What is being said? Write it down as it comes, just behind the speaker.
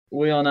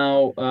we are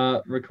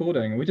now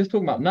recording. We're just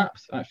talking about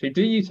naps, actually.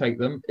 Do you take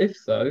them? If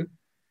so,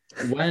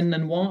 when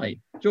and why?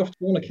 Josh, do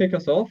you want to kick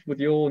us off with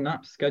your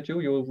nap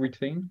schedule, your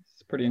routine?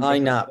 It's pretty I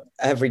interesting. nap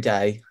every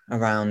day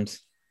around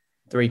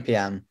 3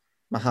 p.m.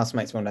 My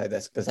housemates will know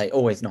this because they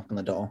always knock on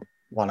the door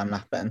while I'm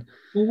napping.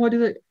 Well, why do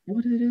they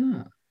do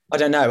that? I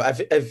don't know.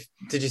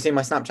 Did you see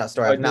my Snapchat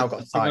story? I've now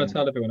got a I'm going sign. to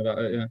tell everyone about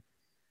it, yeah.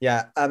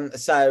 Yeah.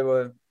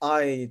 So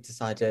I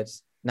decided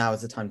now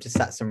is the time to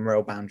set some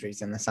real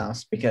boundaries in this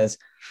house because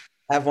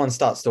everyone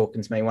starts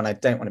talking to me when I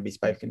don't want to be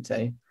spoken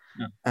to.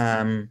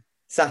 Yeah.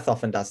 Seth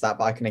often does that,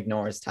 but I can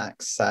ignore his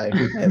text, so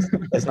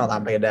it's not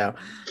that big a deal.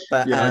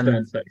 But Yeah, I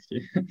don't text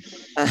you.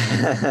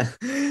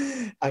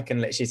 I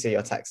can literally see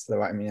your text to the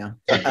right of me now.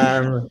 But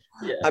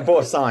Yeah. I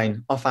bought a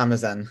sign off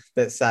Amazon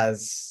that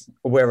says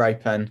we're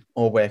open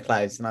or we're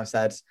closed, and I've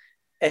said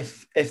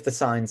if the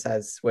sign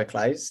says we're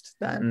closed,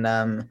 then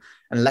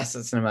unless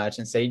it's an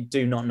emergency,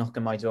 do not knock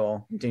on my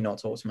door, do not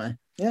talk to me.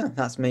 Yeah,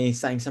 that's me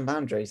setting some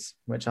boundaries,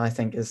 which I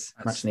think is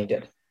much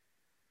needed.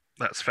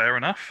 That's fair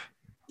enough.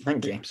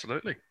 Thank you.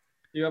 Absolutely.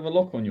 Do you have a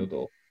lock on your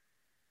door?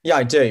 Yeah,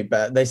 I do,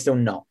 but they still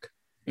knock,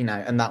 and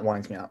that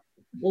winds me up.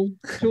 Well,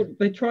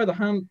 they try the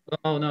hand.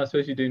 Oh no, I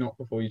suppose you do knock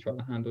before you try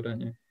the handle, don't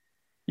you?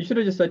 You should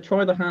have just said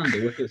try the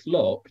handle. If it's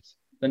locked,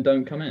 then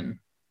don't come in.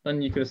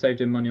 Then you could have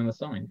saved him money on the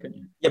sign, couldn't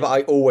you? Yeah, but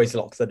I always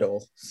lock the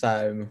door,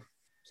 so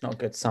it's not a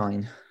good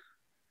sign.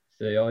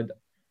 See,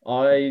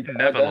 I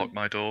never lock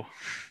my door.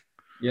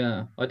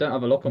 Yeah, I don't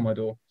have a lock on my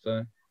door,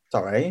 so.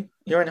 Sorry,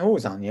 you're in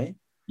halls, aren't you?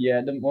 Yeah,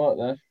 it didn't work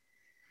there.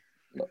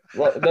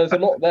 Well, there's a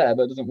lock there,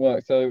 but it doesn't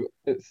work. So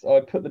I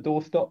put the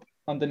door stop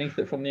underneath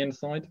it from the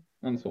inside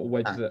and sort of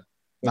wedges it.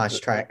 Nice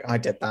trick. I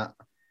did that.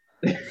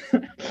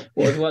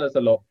 Well, as well as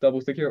a lock,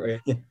 double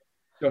security. Yeah.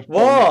 Josh,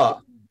 what?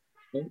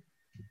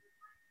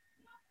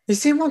 You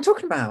see what I'm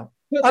talking about?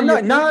 I'm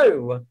not.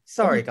 No.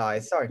 Sorry,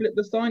 guys. Sorry. Flip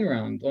the sign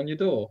round on your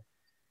door.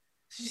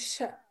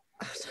 Just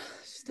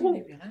don't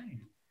leave me alone.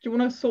 Do you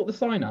want to sort the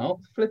sign out?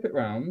 Flip it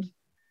round.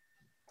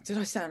 Did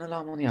I set an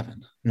alarm on the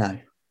oven? No.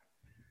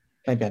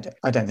 Maybe I did.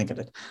 I don't think I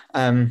did.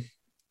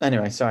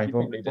 Anyway, sorry.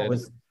 What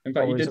was? In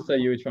fact, you did say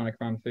you were trying to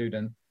cram food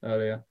in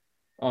earlier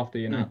after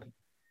your nap.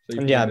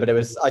 So yeah, but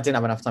I didn't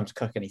have enough time to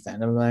cook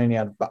anything. I only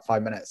had about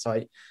 5 minutes, so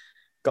I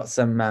got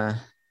some.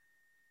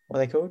 What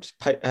are they called?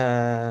 What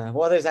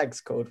are those eggs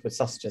called with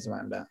sausages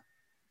around it?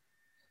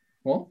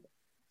 What?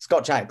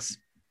 Scotch eggs.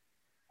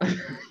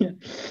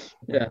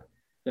 Yeah.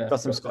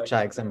 Got some Scotch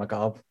eggs in my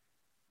gob.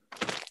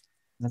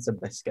 That's some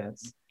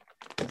biscuits.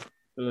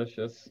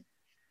 Delicious.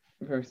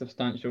 Very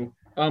substantial.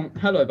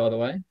 Hello, by the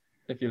way,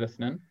 if you're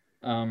listening.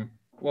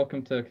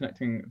 Welcome to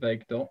Connecting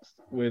Vague Dots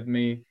with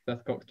me,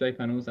 Seth Cox, J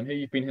Panels, and who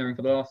you've been hearing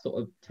for the last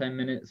sort of 10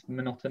 minutes,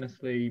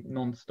 monotonously,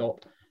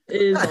 non-stop,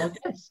 is our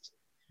guest.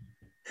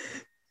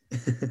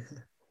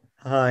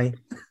 Hi.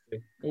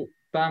 Oh,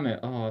 damn it.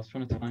 Oh, I was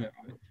trying to time it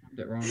right. I did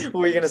it wrong. What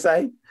were you going to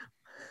say?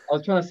 I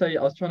was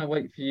trying to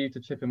wait for you to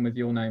chip in with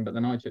your name, but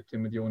then I chipped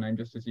in with your name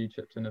just as you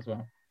chipped in as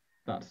well.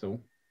 That's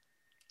all.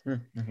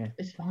 Okay.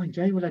 It's fine.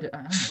 Jay will edit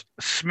that out.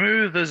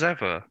 Smooth as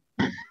ever.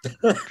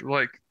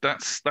 Like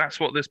that's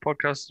what this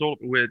podcast is all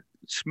about. We're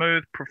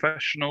smooth,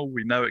 professional.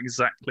 We know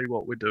exactly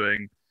what we're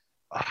doing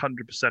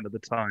 100% of the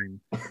time.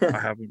 I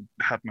haven't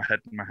had my head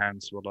in my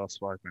hands for the last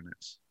 5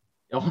 minutes.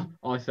 Oh,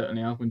 I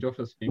certainly have when Josh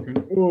was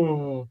speaking.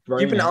 Oh,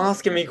 you've been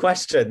asking me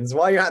questions.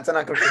 Why are you acting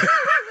like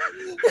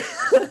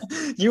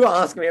you were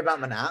asking me about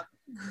my nap.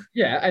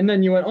 Yeah, and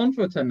then you went on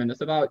for 10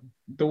 minutes about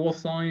door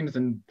signs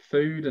and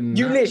food and.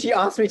 You literally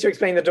asked me to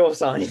explain the door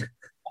sign.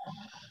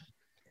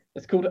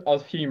 It's called. I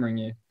was humouring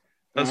you.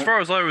 As far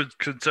as I was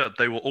concerned,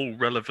 they were all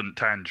relevant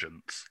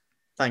tangents.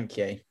 Thank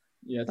you.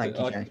 Yeah, thank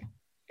you, Jay.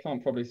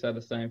 Can't probably say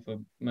the same for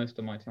most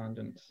of my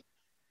tangents.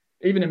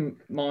 Even in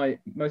my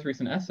most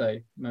recent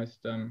essay,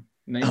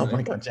 namely, oh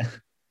my god, Jay.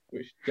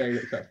 Which Jay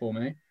looked at for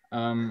me.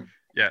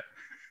 Yeah.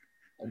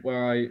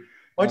 Where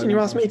Why didn't you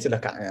ask me to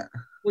look at it?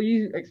 Well,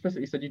 you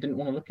explicitly said you didn't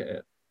want to look at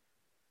it.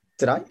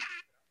 Did I?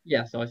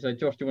 Yes, I said,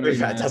 Josh, do you want to?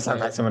 That does sound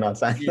like someone else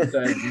saying. You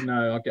said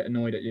no, I'll get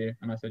annoyed at you,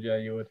 and I said, yeah,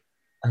 you would.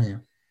 Oh, yeah.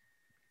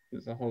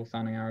 It's a whole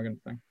sounding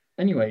arrogant thing.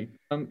 Anyway,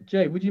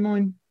 Jay, would you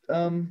mind?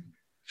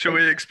 Shall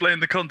we explain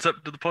the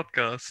concept of the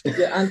podcast?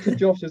 Yeah, and to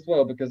Josh as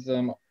well, because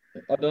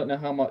I don't know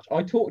how much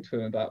I talked to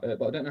him about it,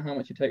 but I don't know how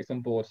much he takes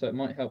on board, so it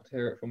might help to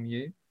hear it from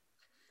you.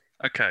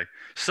 Okay,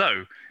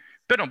 so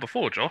been on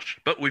before, Josh,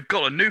 but we've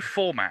got a new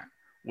format,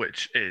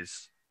 which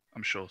is,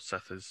 I'm sure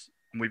Seth has,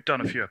 and we've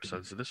done a few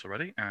episodes of this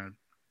already, and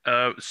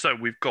so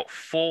we've got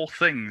 4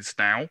 things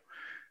now,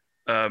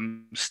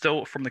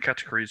 still from the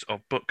categories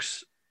of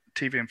books,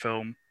 TV and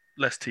film,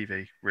 less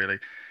TV really,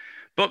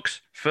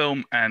 books,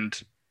 film,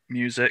 and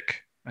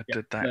music. I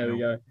did that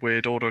in a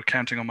weird order,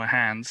 counting on my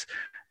hands,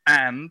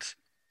 and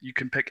you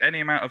can pick any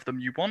amount of them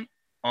you want.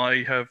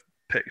 I have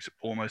picked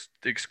almost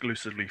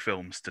exclusively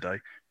films today,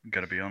 I'm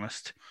going to be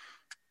honest.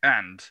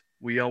 And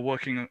we are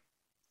working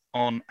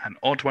on an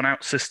odd one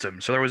out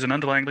system. So there is an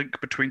underlying link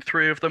between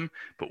 3 of them,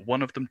 but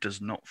one of them does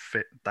not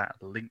fit that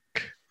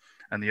link.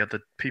 And the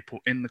other people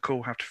in the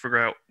call have to figure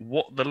out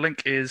what the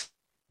link is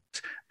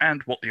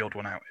and what the odd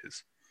one out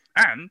is.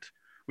 And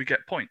we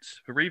get points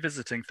for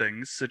revisiting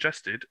things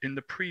suggested in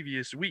the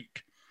previous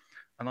week.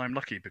 And I'm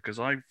lucky because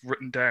I've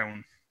written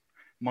down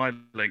my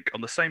link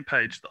on the same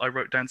page that I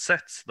wrote down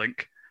Seth's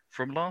link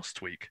from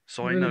last week.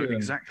 So I know Brilliant.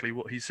 exactly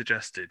what he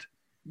suggested.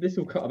 This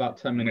will cut about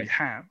 10 We minutes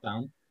have,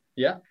 down.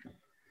 Yeah.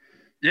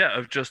 yeah,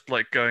 of just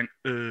like going,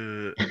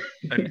 and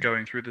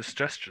going through the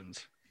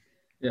suggestions.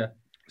 Yeah.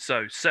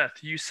 So,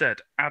 Seth, you said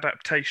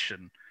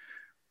Adaptation,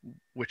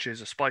 which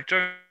is a Spike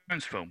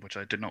Jonze film, which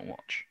I did not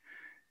watch.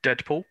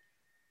 Deadpool,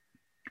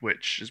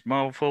 which is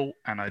Marvel,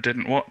 and I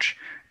didn't watch.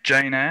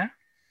 Jane Eyre,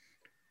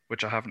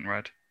 which I haven't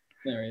read.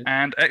 There he is.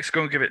 And X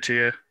Gonna Give It To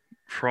You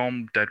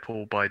from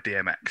Deadpool by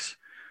DMX,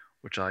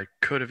 which I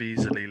could have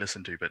easily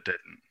listened to but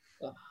didn't.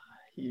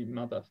 You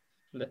mother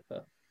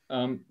flipper.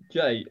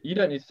 Jay, you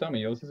don't need to tell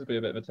me yours. This will be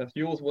a bit of a test.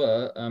 Yours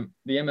were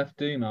the MF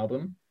Doom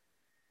album,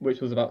 which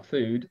was about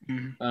food.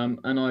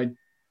 And I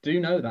do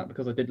know that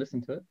because I did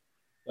listen to it.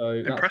 So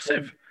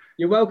Impressive.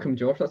 You're welcome,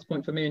 Josh. That's a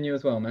point for me and you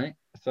as well, mate.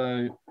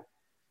 So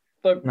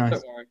don't worry.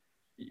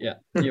 Yeah,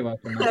 you're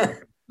welcome, mate.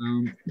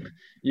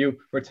 You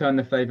return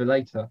the favour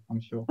later,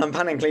 I'm sure. I'm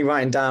panically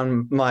writing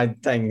down my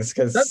things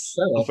because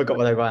I forgot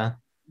what they were.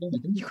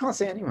 You can't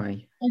see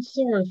anyway. I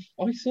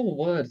saw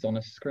words on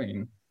a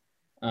screen.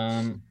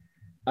 And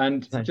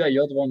Jay,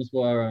 your other ones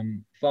were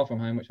Far From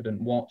Home, which I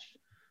didn't watch,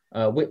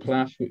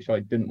 Whiplash, which I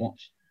didn't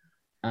watch,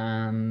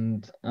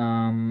 and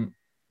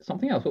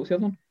something else. What was the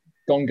other one?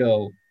 Gone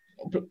Girl.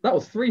 That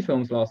was 3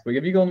 films last week.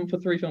 Have you gone for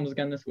 3 films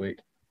again this week?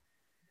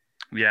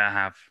 Yeah, I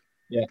have.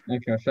 Yeah,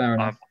 okay, fair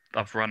enough.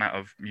 I've run out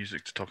of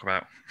music to talk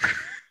about.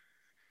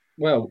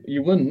 Well,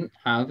 you wouldn't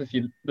have if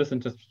you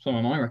listened to some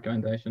of my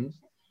recommendations.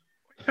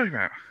 What are you talking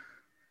about?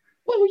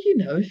 Well, you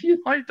know, if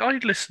you... I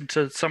listen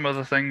to some of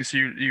the things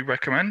you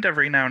recommend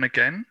every now and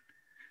again.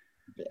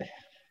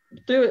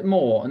 Do it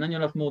more, and then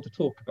you'll have more to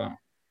talk about.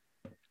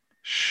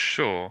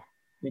 Sure.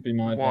 Would be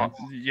my advice.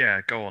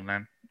 Yeah, go on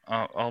then.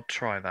 I'll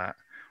try that.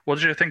 What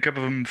did you think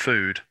of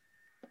food?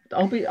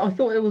 I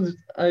thought it was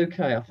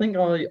okay. I think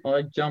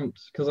I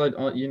jumped because I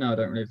don't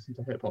really listen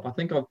to hip hop. I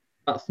think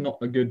that's not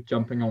a good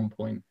jumping on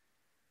point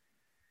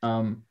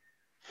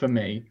for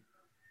me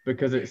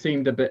because it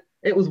seemed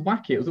it was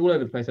wacky. It was all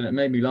over the place and it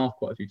made me laugh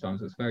quite a few times.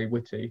 It was very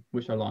witty,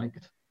 which I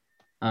liked.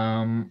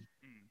 But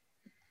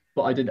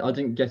I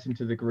didn't get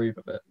into the groove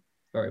of it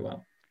very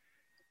well.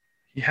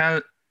 He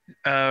had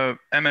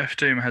MF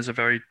Doom has a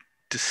very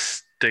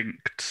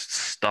distinct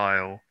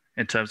style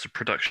in terms of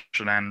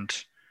production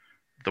and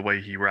the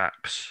way he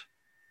raps.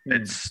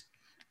 It's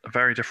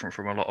very different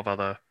from a lot of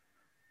other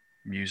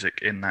music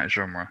in that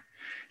genre.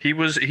 He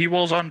was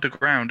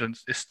underground and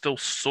it still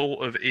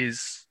sort of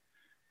is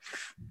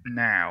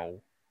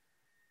now,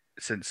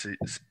 since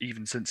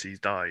he's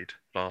died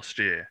last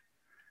year,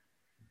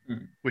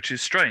 which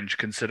is strange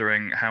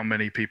considering how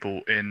many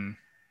people in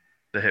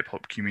the hip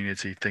hop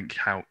community think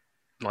how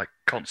like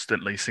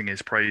constantly sing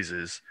his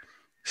praises.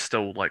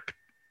 Still, like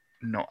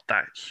not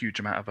that huge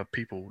amount of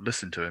people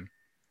listen to him.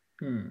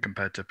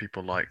 Compared to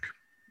people like,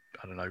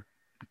 I don't know,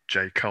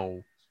 J.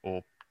 Cole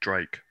or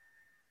Drake.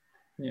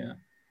 Yeah.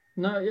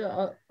 No,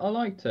 yeah, I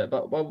liked it.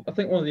 But I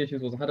think one of the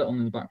issues was I had it on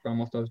in the background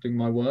whilst I was doing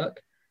my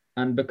work.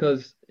 And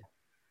because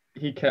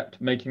he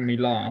kept making me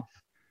laugh,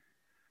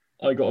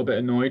 I got a bit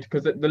annoyed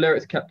because the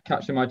lyrics kept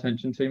catching my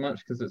attention too much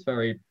because it's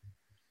very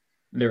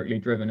lyrically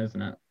driven, isn't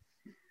it?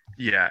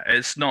 Yeah,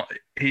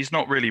 he's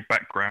not really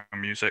background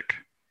music,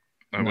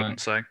 I wouldn't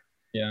say.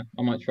 Yeah,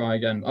 I might try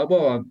again. I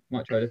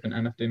might try a different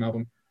MF Doom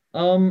album.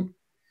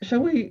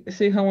 Shall we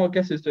see how our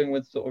guest is doing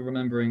with sort of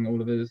remembering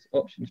all of his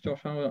options? Josh,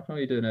 how are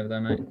you doing over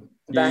there, mate?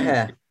 They're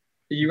here.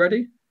 Are you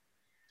ready?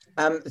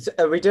 So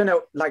are we doing it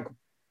like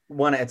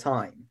one at a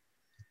time?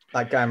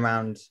 Like going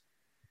around?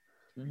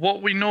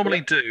 What we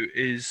normally do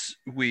is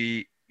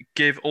we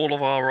give all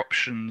of our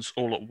options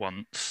all at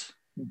once,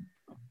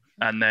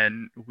 and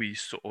then we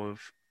sort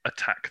of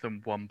attack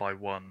them one by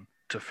one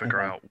to figure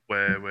out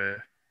where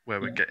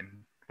we're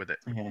getting with it.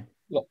 Okay.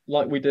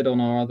 Like we did on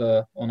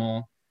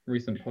our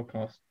recent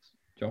podcasts,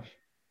 Josh.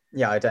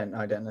 Yeah, I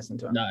don't listen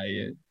to it. No,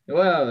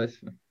 well, it's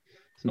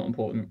not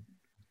important,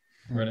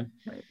 really.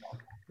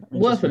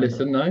 Worth a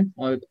listen though.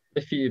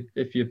 If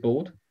you're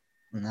bored.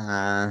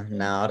 Nah,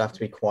 I'd have to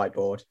be quite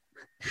bored.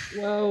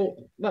 Well,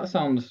 that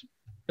sounds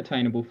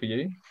attainable for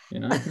you. You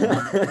know, you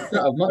don't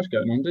have much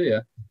going on, do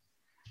you?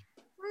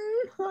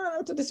 I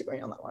have to disagree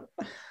on that one.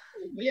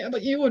 Yeah,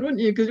 but you would,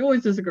 wouldn't you? Because you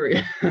always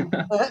disagree.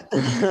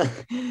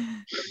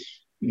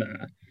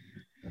 Nah.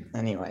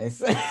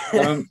 Anyways.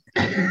 Can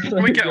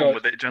we get on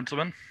with it,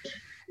 gentlemen?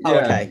 Oh,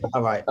 okay.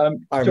 All right.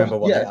 I remember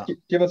what they are.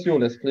 Give us your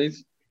list,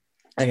 please.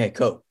 Okay,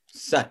 cool.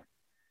 So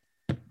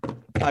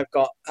I've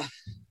got...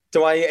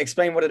 Do I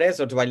explain what it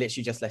is or do I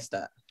literally just list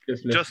it?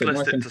 Just list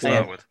it to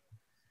start with.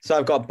 So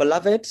I've got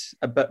Beloved,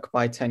 a book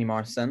by Toni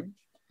Morrison.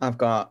 I've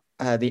got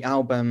the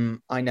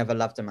album I Never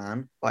Loved a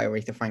Man by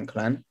Aretha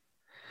Franklin.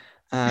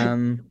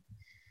 Why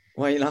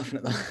are you laughing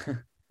at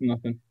that?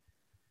 Nothing.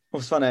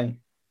 What's funny?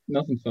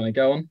 Nothing's funny.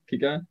 Go on. Keep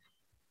going.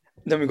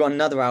 Then we've got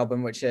another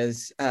album, which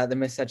is The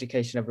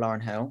Miseducation of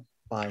Lauryn Hill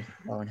by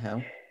Lauryn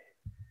Hill.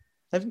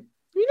 Have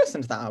you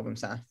listened to that album,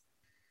 Seth?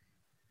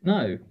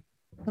 No.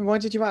 And why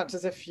did you act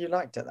as if you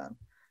liked it then?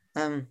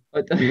 I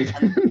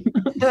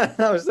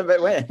That was a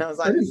bit weird. I was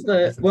like,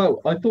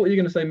 well, I thought you were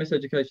going to say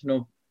Miseducation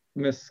of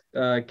Miss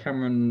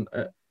Cameron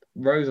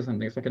Rose or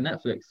something. It's like a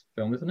Netflix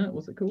film, isn't it?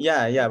 What's it called?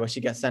 yeah, where she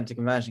gets sent to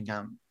conversion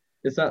camp.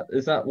 Is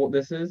that what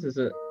this is? Is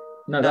it?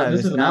 No, No, this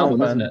it's is an an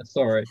album, album. isn't it?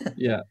 Sorry.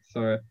 Yeah,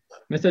 sorry.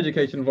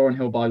 Miseducation of Lauryn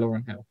Hill by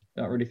Lauryn Hill.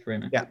 That really threw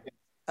me. Yeah.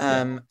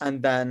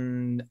 And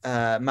then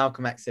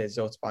Malcolm X's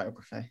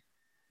autobiography.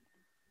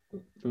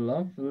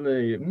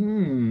 Lovely.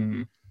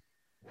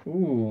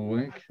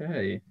 Ooh,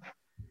 okay.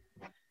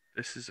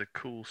 This is a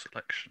cool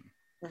selection.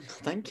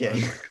 Thank I you.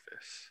 like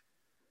this.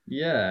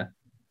 Yeah.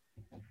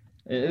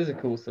 It is a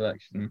cool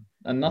selection.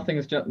 And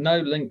no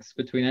links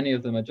between any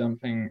of them are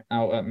jumping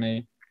out at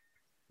me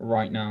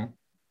right now,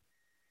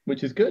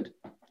 which is good.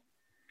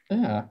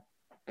 Yeah.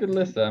 Good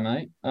list there,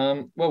 mate.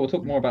 Well, we'll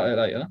talk more about it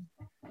later.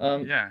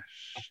 Yeah.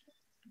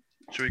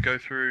 Should we go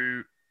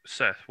through,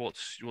 Seth?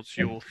 What's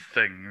your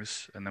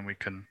things, and then we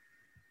can.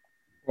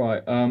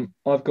 Right.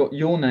 I've got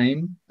Your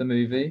Name, the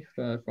movie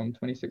from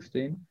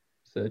 2016.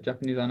 It's a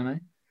Japanese anime.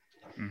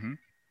 Mm-hmm.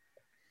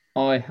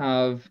 I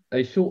have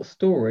a short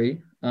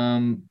story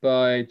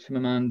by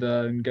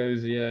Chimamanda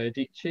Ngozi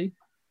Adichie,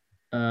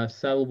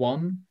 Cell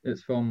 1.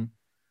 It's from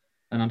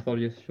an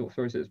anthology of short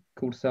stories. It's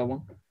called Cell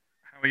 1.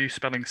 How are you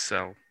spelling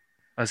cell?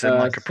 As in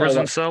like a Cell,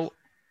 prison cell?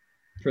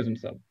 Prison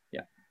Cell,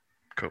 yeah.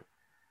 Cool.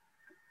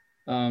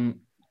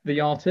 The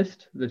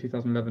Artist, the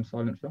 2011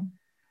 silent film.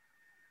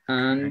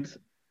 And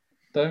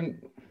don't,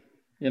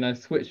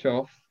 switch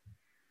off.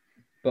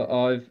 But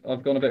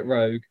I've gone a bit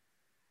rogue,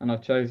 and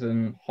I've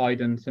chosen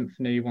Haydn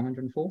Symphony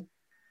 104.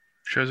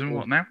 Chosen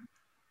what now?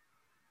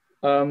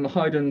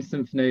 Haydn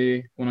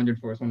Symphony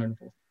 104 is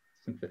 104.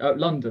 Symphony.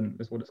 London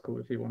is what it's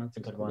called if you want to. It's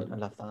a good one. I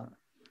love that.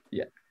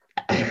 Yeah.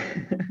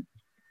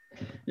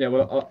 Yeah,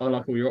 well, I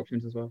like all your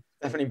options as well.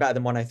 Definitely better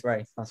than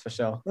 103, that's for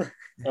sure.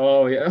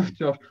 Oh, yeah,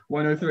 Josh.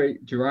 103,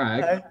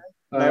 drag.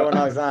 No one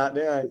knows that,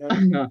 do I?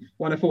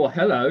 104,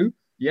 hello.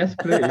 Yes,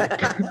 please.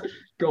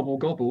 Gobble,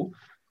 gobble.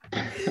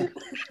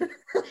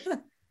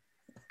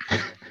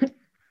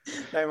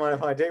 Don't mind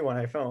if I do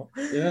 104.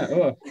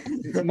 Yeah,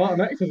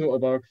 Martin X's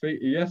autobiography,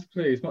 yes,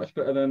 please. Much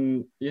better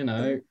than,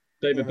 David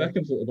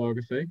Beckham's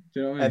autobiography. Do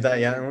you know what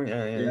I mean?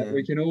 Yeah.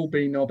 We can all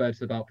be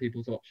knobheads about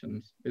people's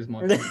options, is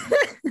my point.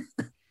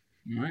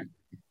 All right.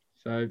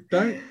 So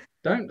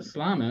don't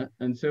slam it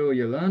until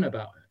you learn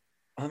about it.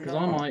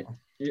 Because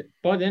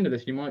by the end of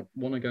this, you might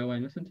want to go away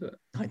and listen to it.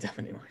 I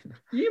definitely might.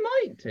 You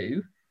might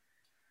too.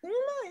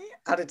 You might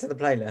add it to the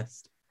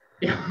playlist.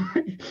 Yeah,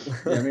 me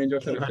and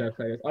Josh have a share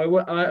playlist.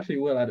 I actually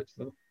will add it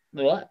to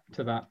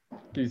that.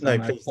 No, please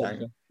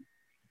don't.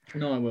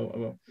 No, I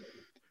will.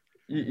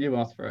 You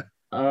asked for it.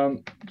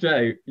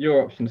 Jay,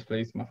 your options,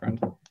 please, my friend.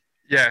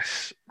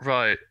 Yes,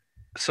 right.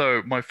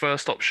 So my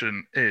first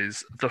option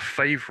is The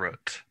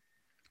Favourite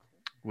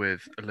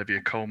with Olivia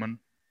Colman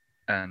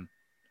and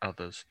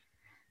others.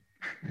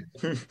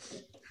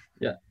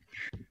 Yeah.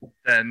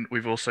 Then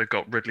we've also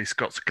got Ridley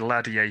Scott's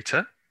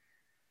Gladiator.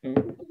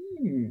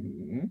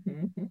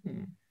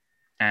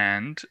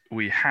 And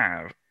we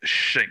have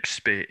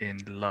Shakespeare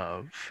in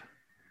Love.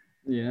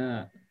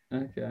 Yeah,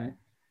 okay.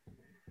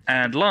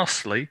 And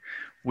lastly,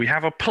 we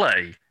have a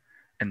play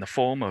in the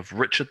form of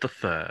Richard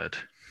III.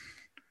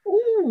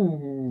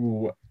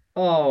 Ooh.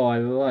 Oh, I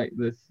like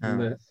this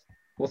list.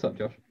 What's up,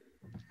 Josh?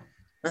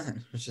 Nothing.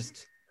 I was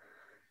just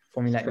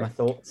formulating my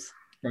thoughts.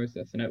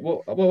 Processing it.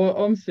 Well,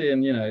 I'm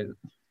seeing,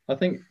 I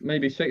think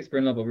maybe Shakespeare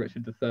in Love or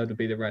Richard III would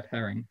be the red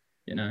herring,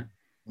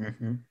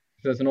 Mm-hmm.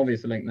 There's an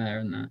obvious link there,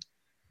 isn't there?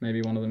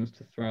 Maybe one of them is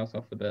to throw us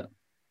off a bit.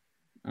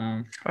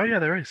 Oh, yeah,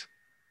 there is.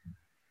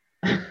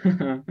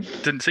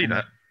 Didn't see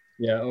that.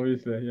 Yeah,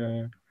 obviously,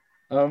 yeah.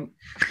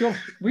 Josh,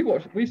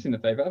 we've seen The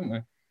Favourite, haven't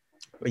we?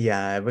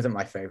 Yeah, it wasn't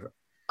my favourite.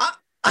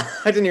 I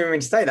didn't even mean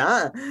to say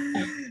that.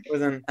 It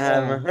wasn't.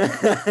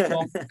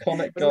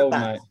 Comic gold,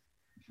 mate.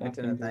 I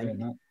didn't think.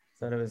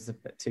 Thought it was a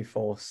bit too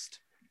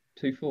forced.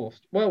 Too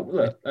forced. Well,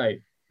 look,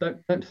 hey,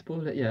 don't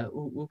spoil it yet.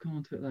 We'll come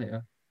on to it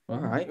later. All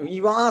right.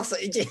 You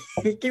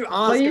keep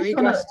asking me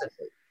questions.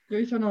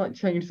 You're trying to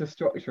change the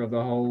structure of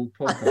the whole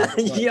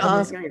podcast. You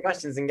ask me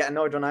questions and get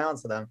annoyed when I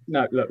answer them.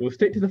 No, look, we'll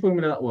stick to the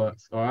formula that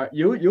works. All right.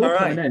 You're all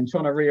coming in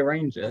trying to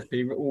rearrange it,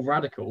 be all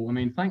radical. I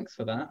mean, thanks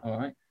for that. All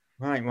right.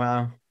 Right.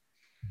 Well,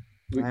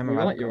 we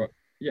like your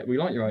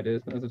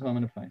ideas, but there's a time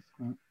and a place.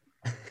 Right?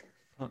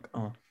 Fuck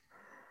off.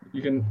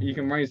 You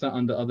can raise that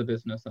under other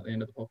business at the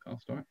end of the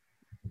podcast. All right.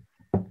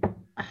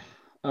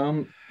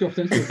 Josh,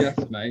 since you're a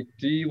guest, mate,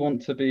 do you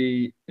want to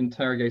be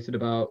interrogated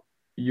about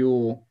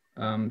your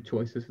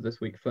choices for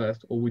this week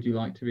first, or would you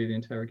like to be the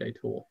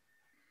interrogator?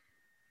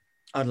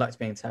 I'd like to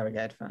be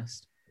interrogated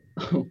first.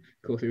 Oh,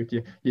 of course, you would,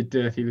 you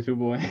dirty little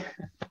boy.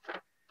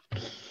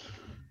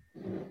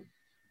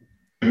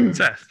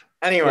 Seth.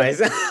 Anyways,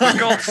 for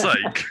God's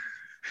sake.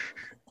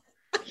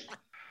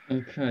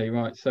 Okay,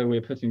 right. So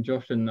we're putting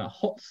Josh in the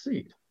hot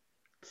seat.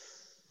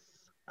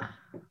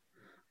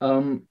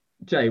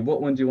 Jay,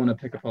 what one do you want to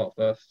pick apart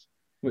first?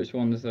 Which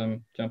one's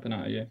jumping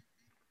out at you?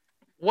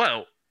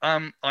 Well,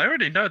 I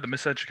already know the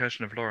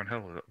Miseducation of Lauryn Hill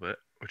a little bit,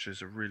 which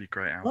is a really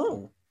great album.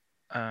 Oh,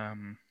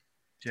 Yeah.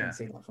 didn't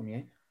see that from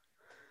you.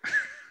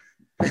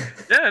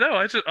 Yeah, no,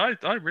 I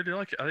really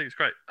like it. I think it's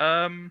great.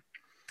 Wow.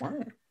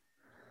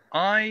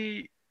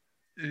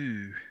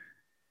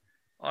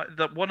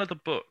 One of the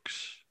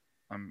books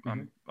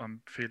Mhm.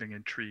 I'm feeling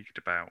intrigued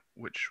about.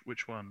 Which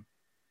one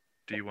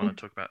do you want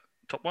to talk about?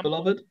 Top one?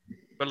 Beloved?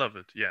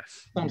 Beloved,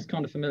 yes. Sounds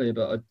kind of familiar,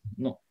 but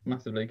not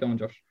massively. Go on,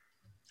 Josh.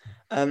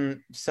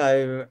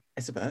 So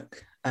it's a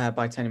book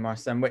by Toni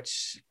Morrison,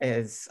 which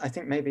is, I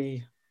think,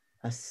 maybe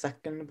a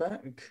second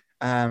book,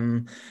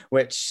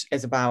 which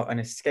is about an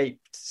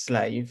escaped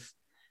slave,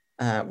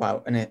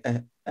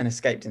 an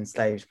escaped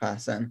enslaved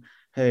person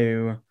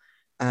who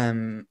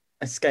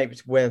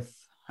escaped with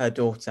her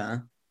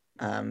daughter,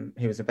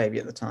 who was a baby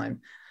at the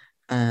time,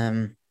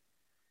 and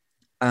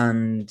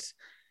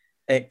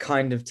it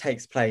kind of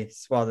takes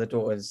place while the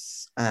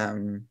daughter's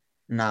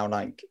now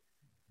like,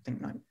 I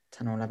think like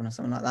 10 or 11 or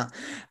something like that.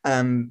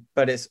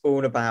 But it's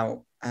all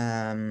about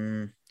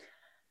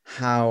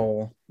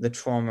how the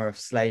trauma of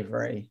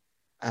slavery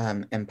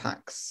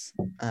impacts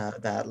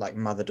their like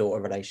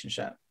mother-daughter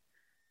relationship,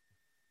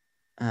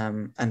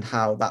 and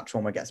how that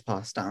trauma gets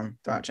passed down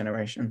throughout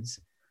generations.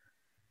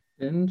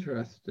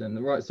 Interesting.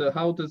 Right. So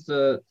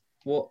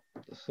what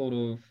sort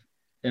of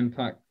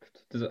impact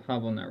does it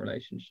have on that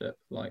relationship?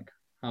 Like,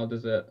 how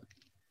does it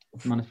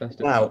manifest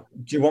itself? Wow.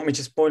 Do you want me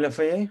to spoil it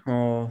for you,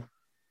 or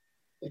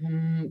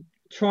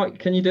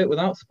Can you do it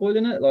without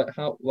spoiling it? Like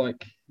how?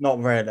 Like. not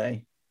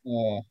really?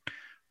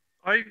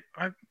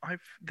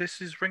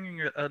 This is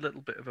ringing a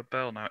little bit of a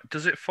bell now.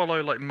 Does it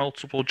follow like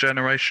multiple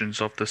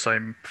generations of the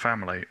same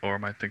family, or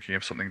am I thinking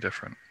of something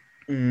different?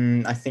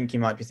 I think you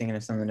might be thinking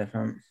of something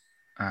different.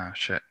 Ah,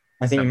 shit.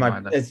 I think Never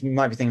you mind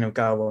might be thinking of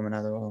Girl, Woman,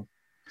 Other, or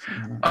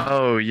something like that.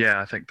 Oh yeah,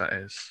 I think that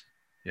is.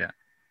 Yeah.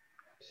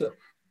 So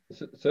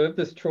if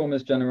this trauma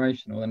is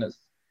generational, then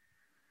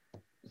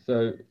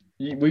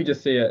we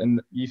just see it, and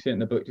you see it in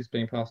the book just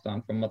being passed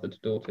down from mother to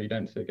daughter. You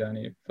don't see it go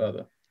any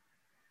further.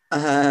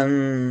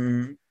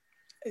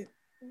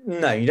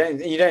 No, you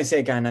don't see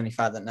it going any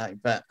further, no.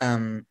 But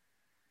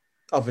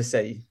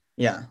obviously,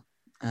 yeah.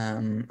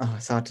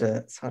 It's hard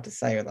to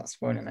say without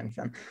spoiling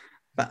anything.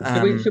 But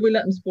should we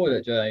let them spoil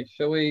it, Jay?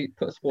 Shall we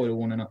put a spoiler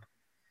warning up?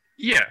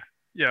 Yeah.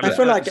 I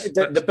feel like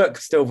the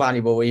book's still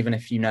valuable even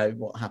if you know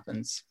what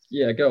happens.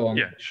 Yeah, go on.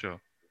 Yeah, sure.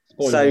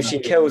 So she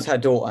kills her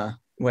daughter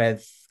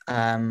with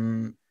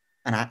an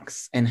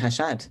axe in her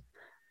shed.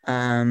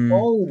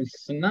 Oh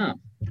snap!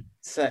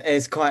 So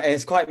it's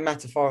quite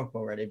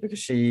metaphorical, really, because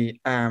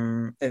she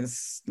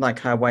it's like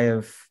her way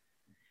of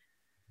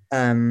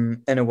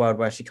in a world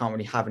where she can't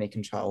really have any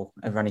control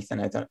over anything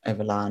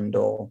over land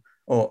or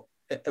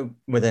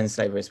within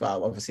slavery as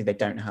well. Obviously, they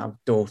don't have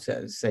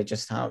daughters; they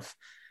just have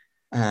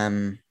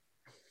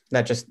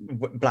they're just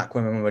black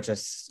women were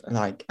just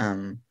like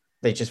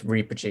they just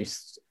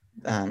reproduced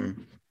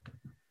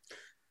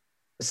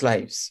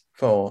slaves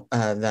for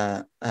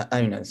their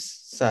owners.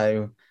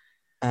 So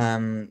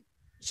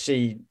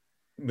she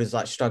was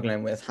like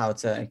struggling with how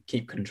to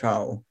keep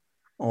control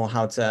or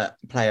how to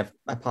play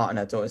a part in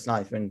her daughter's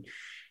life, and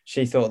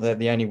she thought that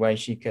the only way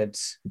she could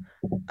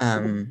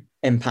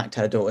impact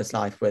her daughter's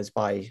life was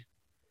by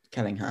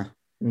killing her,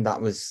 and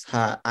that was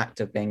her act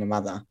of being a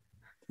mother,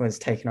 was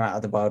taking her out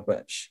of the world,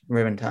 which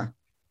ruined her.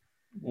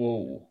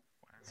 Whoa!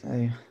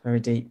 So very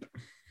deep.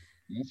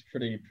 That's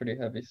pretty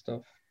heavy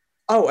stuff.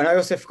 Oh, and I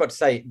also forgot to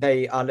say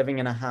they are living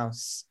in a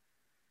house.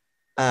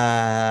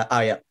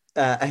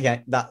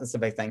 Okay, that's the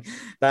big thing.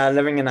 They're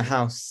living in a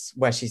house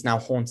where she's now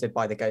haunted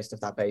by the ghost of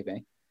that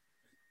baby.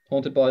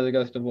 Haunted by the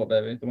ghost of what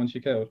baby? The one she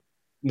killed?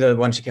 The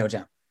one she killed,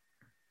 yeah.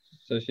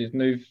 So she's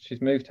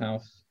moved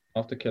house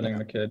after killing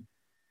the kid,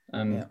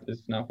 and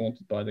is now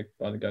haunted by the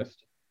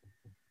ghost.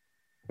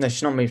 No,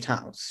 she's not moved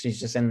house. She's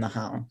just in the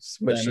house,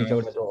 which she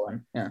killed her daughter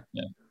in. Yeah.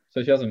 Yeah.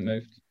 So she hasn't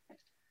moved.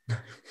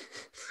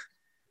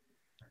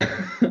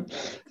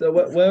 So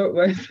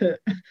where is it?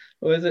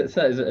 Where is it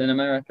set? Is it in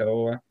America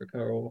or Africa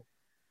or?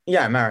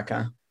 Yeah,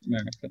 America.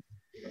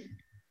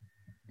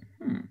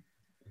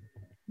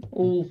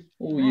 All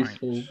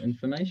useful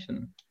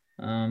information.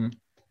 I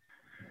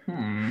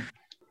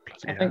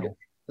think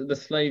the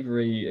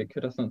slavery, it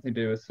could have something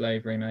to do with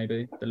slavery,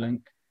 maybe the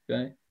link.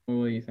 Jay, what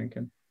were you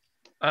thinking?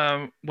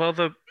 Well,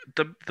 the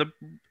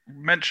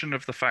mention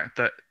of the fact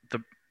that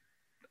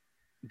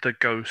the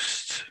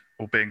ghost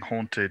or being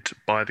haunted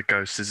by the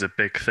ghost is a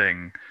big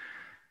thing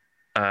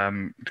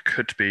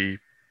could be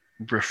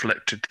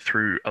reflected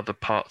through other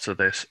parts of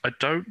this. I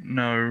don't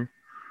know,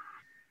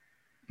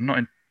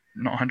 not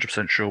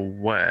 100% sure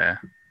where,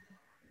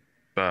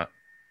 but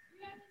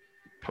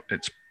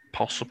it's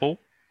possible.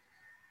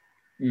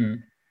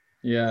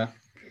 Yeah.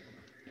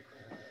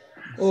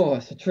 Oh,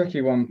 it's a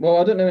tricky one. Well,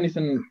 I don't know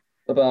anything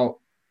about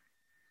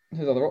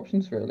his other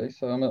options really,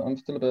 so I'm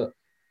still a bit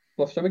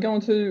lost. Shall we go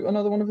on to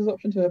another one of his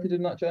options? I hope you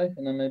did that, Jay,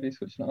 and then maybe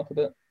switching it up a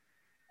bit.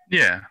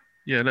 Yeah.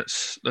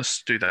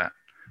 Let's do that.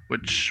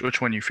 Which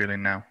one are you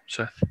feeling now,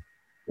 Seth?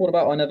 What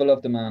about I Never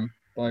Loved a Man?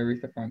 by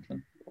Aretha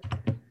Franklin.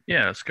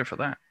 Yeah, let's go for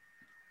that.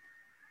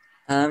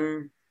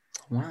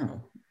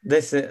 Wow.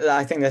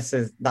 I think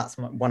that's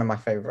one of my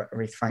favorite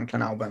Aretha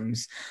Franklin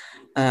albums.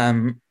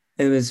 It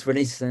was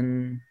released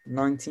in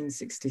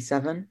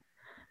 1967.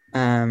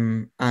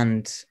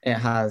 And it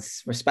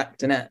has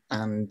Respect in it,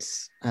 and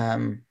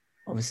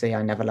obviously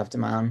I Never Loved a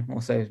Man,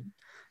 also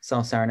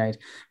Soul Serenade,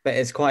 but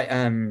it's quite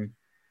a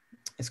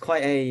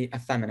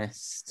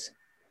feminist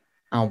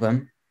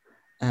album,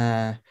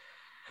 and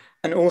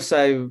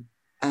also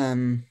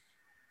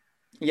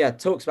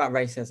talks about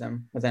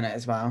racism within it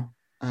as well,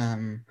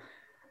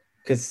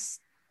 because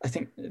I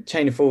think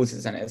Chain of Fools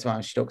is in it as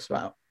well. She talks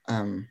about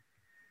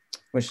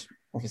which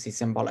obviously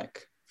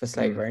symbolic for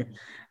slavery,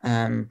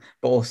 but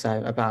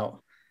also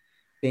about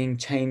being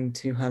chained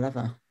to her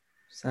lover.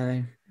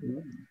 So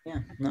yeah,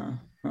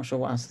 not sure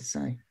what else to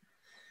say.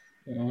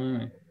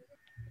 Right.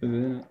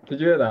 Did you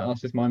hear that? That's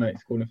just my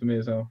mates calling for me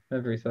as well.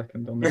 Every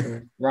second on the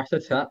door.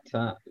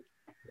 Rat-a-tat-tat.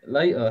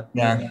 Later.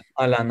 Yeah,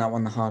 I learned that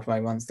one the hard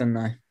way once, didn't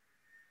I?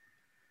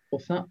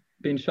 What's that?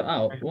 Being shut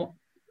out? What?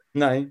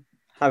 No,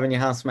 having your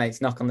housemates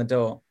knock on the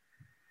door.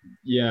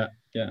 Yeah.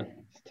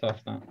 It's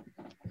tough, that.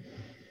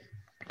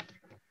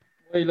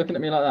 Why are you looking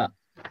at me like that?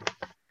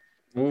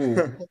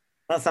 Ooh.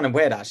 That sounded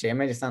weird, actually. It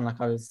made it sound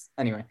like I was...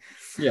 Anyway.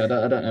 Yeah, I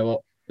don't know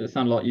what... It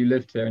sounded like you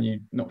lived here and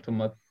you knocked on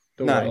my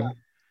door. No.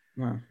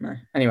 Well, no.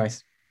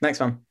 Anyways, next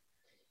one.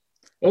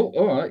 Oh,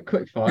 all right.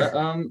 Quick fire.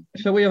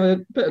 Shall we have a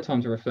bit of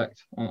time to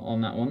reflect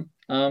on that one?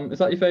 Is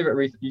that your favourite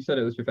Aretha? You said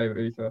it was your favourite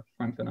Aretha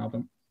Franklin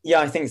album. Yeah,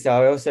 I think so.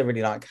 I also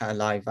really like her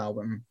live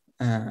album,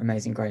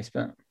 Amazing Grace,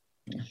 but...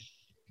 Yeah.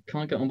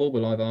 Can't get on board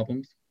with live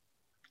albums.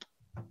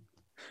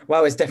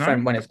 Well, it's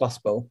different when it's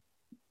gospel.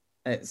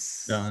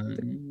 It's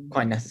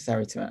quite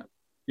necessary to it.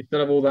 You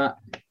still have all that?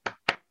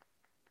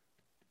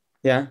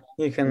 Yeah,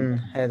 you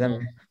can hear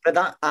them, but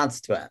that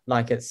adds to it.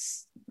 Like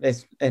it's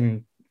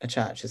in a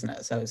church, isn't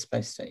it? So it's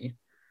supposed to.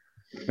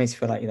 Makes you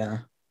feel like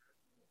you're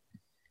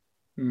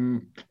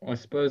there. I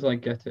suppose I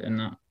get it in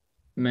that,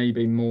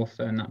 maybe more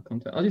so in that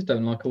context. I just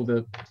don't like all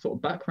the sort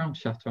of background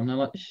chatter. I'm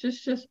like, it's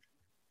just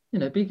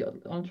I'm trying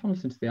to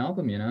listen to the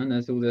album, and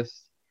there's all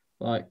this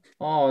like,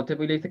 oh, did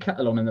we leave the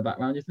kettle on in the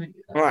background? You think?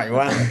 Right.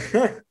 Well.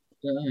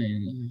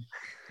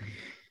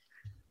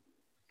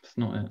 It's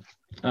not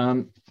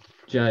it.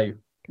 Jay,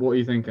 what are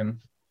you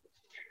thinking?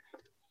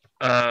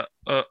 I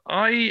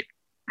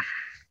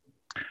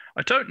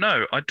don't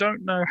know. I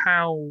don't know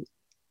how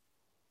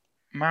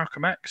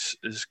Malcolm X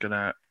is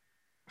gonna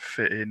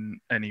fit in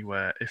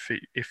anywhere if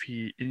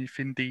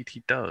indeed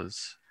he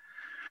does,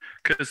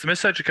 because the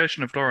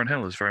Miseducation of Lauryn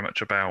Hill is very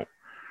much about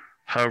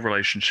her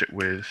relationship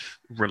with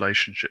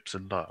relationships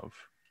and love.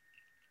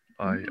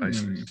 I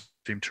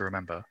seem to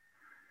remember.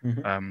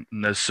 And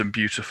there's some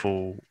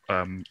beautiful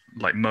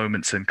like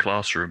moments in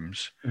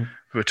classrooms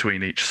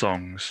between each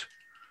songs,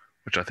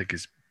 which I think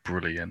is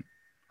brilliant.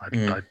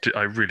 I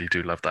really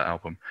do love that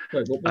album.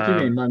 Wait, what do you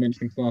mean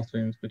moments in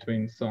classrooms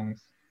between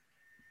songs?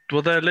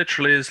 Well, there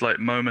literally is like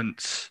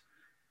moments,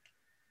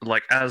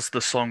 like as the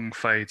song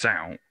fades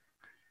out,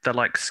 they're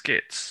like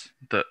skits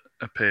that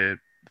appear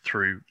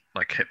through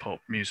like hip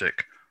hop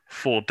music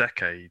for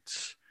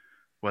decades,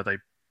 where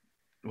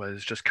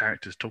there's just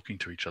characters talking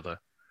to each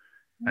other.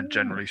 And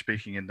generally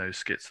speaking, in those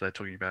skits, they're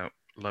talking about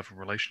love and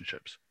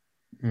relationships.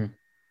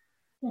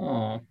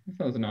 Oh, that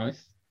sounds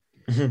nice.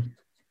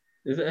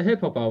 Is it a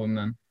hip hop album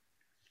then?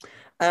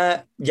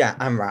 Yeah,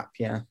 and rap.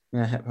 Yeah,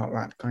 hip hop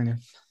rap kind of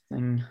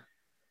thing.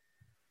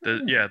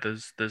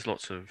 There's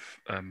lots of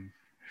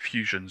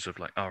fusions of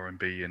like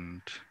R&B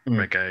and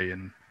reggae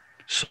and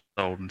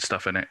soul and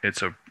stuff in it.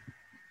 It's a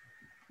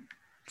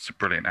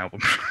brilliant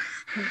album.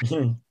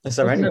 Is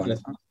there anyone?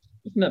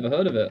 I've never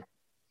heard of it.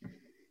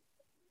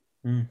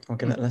 I'll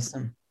give it a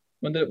listen.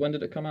 When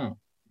did it come out?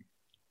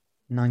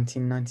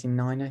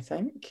 1999, I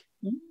think.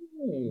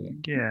 Ooh.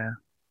 Yeah.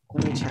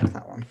 Let me check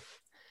that one.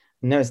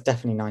 No, it's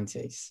definitely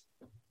 90s.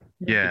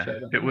 Yeah,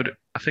 it would.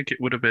 I think it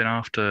would have been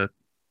after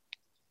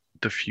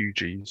the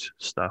Fugees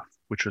stuff,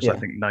 which was I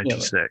think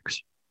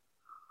 96.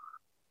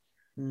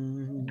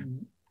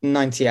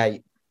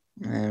 98.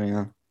 There we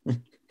are.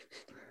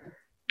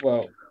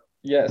 Well,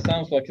 yeah, it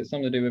sounds like it's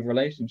something to do with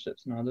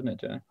relationships now, doesn't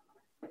it, Jay?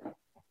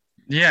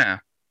 Yeah.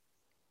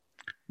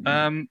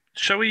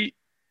 Shall we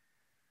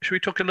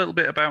talk a little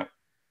bit about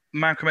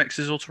Malcolm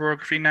X's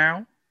autobiography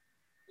now?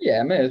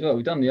 Yeah, may as well.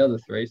 We've done the other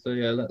three, so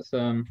yeah, let's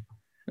finish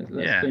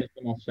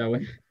them off, shall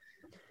we?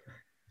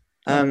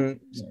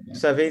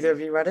 So have either of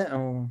you read it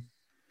or?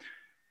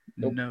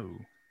 No.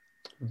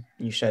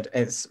 You should.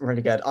 It's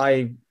really good.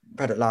 I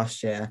read it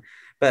last year,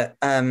 but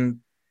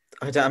I'm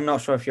not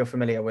sure if you're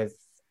familiar with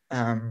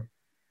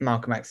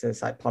Malcolm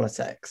X's like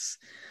politics,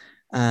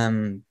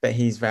 but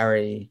he's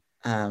very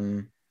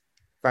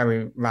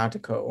very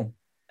radical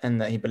in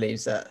that he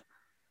believes that,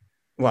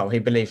 well, he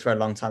believed for a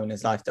long time in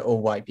his life that all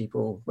white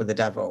people were the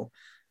devil,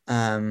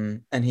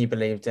 and he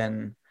believed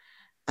in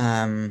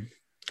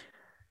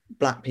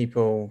black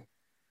people,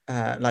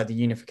 like the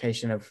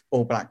unification of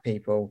all black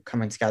people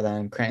coming together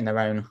and creating their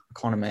own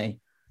economy,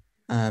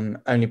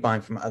 only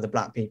buying from other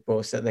black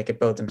people so that they could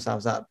build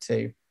themselves up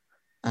to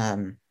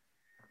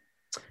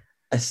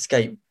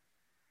escape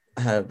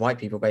white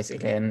people,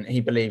 basically. And he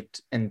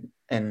believed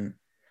in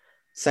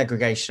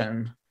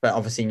segregation, but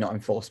obviously not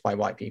enforced by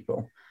white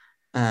people.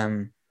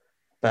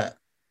 But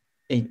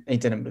he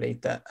didn't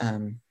believe that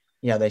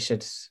they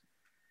should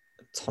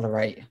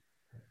tolerate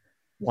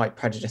white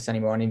prejudice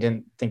anymore, and he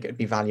didn't think it would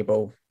be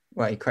valuable.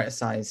 Well, he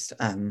criticized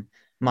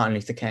Martin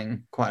Luther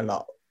King quite a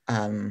lot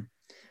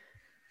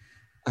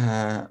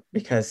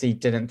because he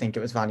didn't think it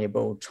was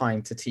valuable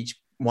trying to teach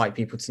white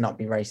people to not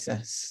be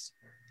racist,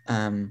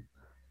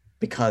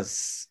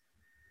 because,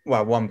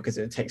 well, one, because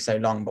it would take so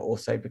long, but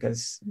also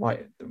because why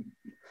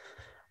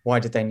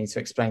did they need to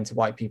explain to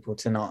white people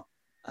to not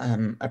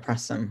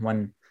oppress them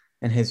when,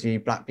 in his view,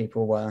 black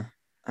people were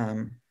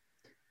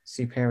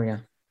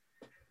superior?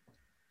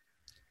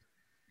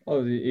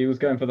 Oh, he was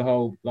going for the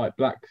whole like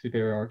black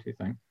superiority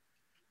thing.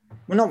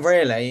 Well, not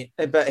really,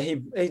 but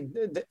he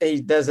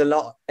there's a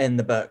lot in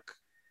the book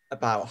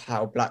about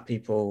how black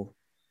people,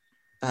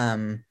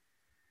 it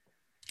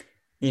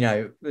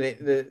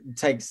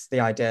takes the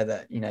idea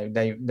that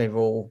they've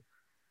all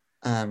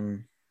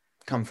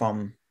come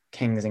from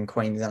kings and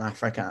queens in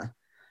Africa,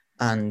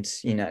 and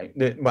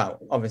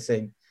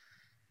obviously,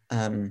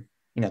 the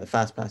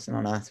first person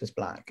on earth was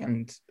black,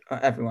 and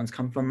everyone's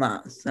come from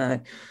that. So,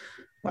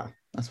 well,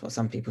 that's what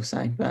some people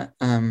say, but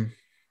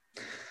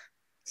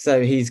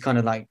so he's kind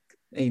of like,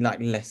 he like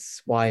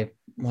lists why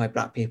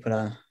black people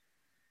are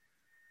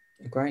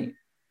great.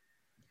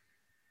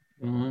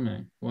 Oh,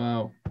 no.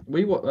 Wow.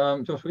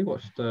 Josh, we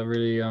watched a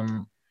really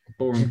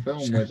boring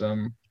film with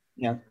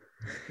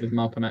with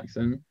Malcolm X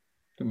in,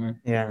 didn't we?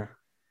 Yeah.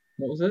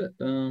 What was it?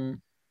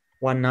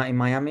 One Night in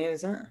Miami,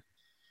 is it?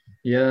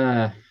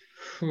 Yeah.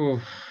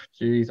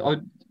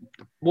 Jeez.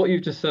 What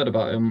you've just said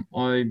about him,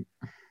 I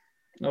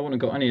wouldn't have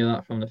got any of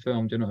that from the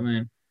film. Do you know what I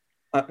mean?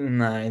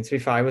 No, and to be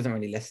fair, I wasn't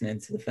really listening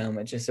to the film.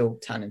 It just all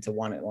turned into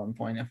one at one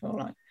point, I felt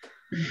like.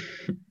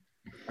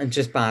 And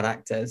just bad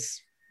actors.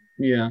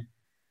 Yeah.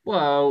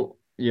 Well,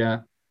 yeah.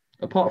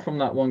 Apart from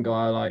that one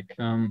guy, like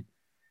the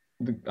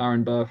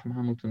Aaron Burr from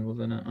Hamilton was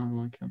in it. I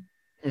like him.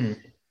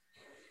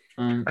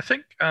 I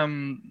think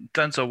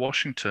Denzel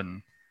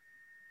Washington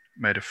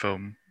made a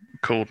film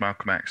called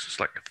Malcolm X. It's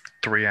like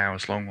 3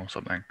 hours long or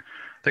something.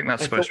 I think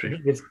that's supposed to be.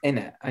 He was in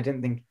it. I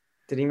didn't think.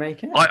 Did he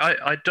make it?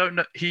 I don't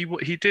know. He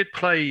did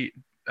play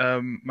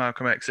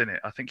Malcolm X in it.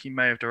 I think he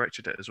may have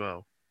directed it as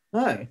well.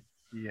 Oh.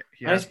 Yeah.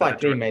 I know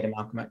Spike Lee made a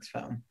Malcolm X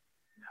film.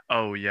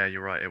 Oh yeah,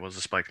 you're right. It was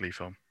a Spike Lee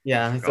film.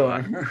 Yeah, I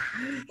thought.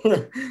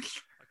 I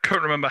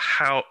can't remember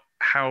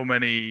how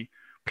many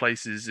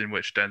places in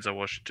which Denzel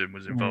Washington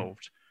was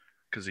involved,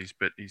 because he's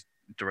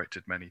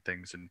directed many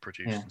things and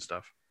produced and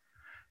stuff.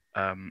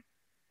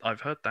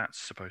 I've heard that's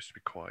supposed to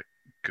be quite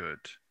good,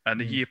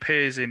 and he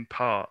appears in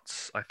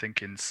parts, I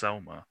think, in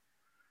Selma,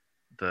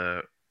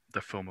 the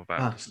film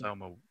about the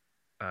Selma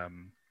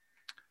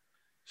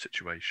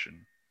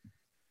situation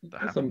that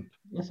happened.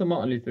 That's a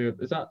Martin Luther.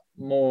 Is that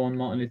more on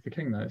Martin Luther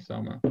King though,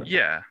 Selma?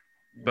 Yeah,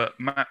 but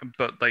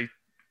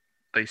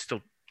they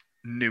still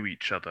knew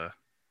each other.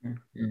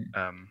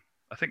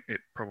 I think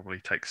it probably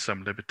takes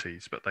some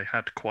liberties, but they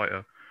had quite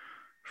a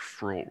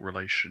fraught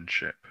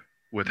relationship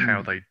with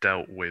how they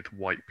dealt with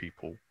white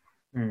people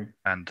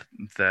and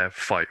their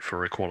fight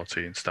for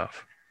equality and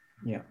stuff.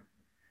 Yeah.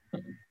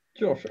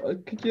 Josh,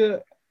 could you?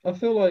 I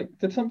feel like,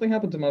 did something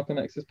happen to Malcolm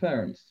X's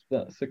parents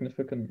that's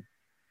significant,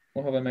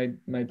 or have I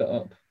made that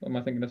up? Am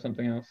I thinking of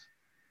something else?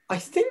 I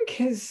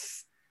think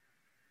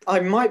I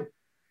might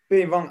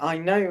be wrong. I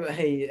know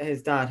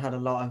his dad had a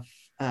lot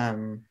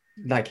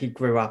of he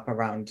grew up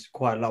around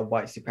quite a lot of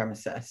white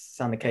supremacists,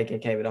 and the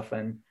KKK would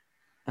often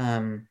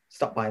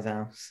stop by his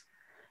house.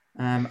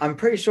 I'm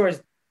pretty sure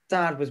his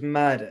dad was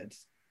murdered.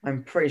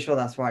 I'm pretty sure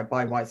that's right,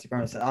 by white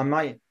supremacists.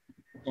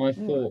 I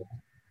thought,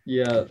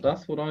 yeah,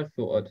 that's what I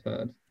thought I'd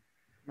heard.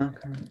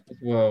 Okay. As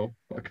well,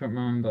 but I can't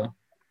remember.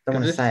 Don't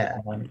want to say it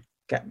and then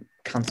get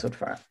cancelled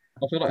for it.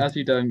 I feel like, as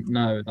you don't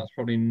know, that's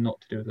probably not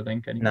to do with the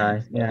link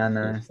anymore.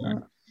 No.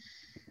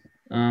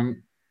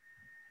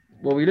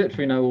 Well, we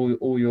literally know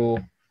all your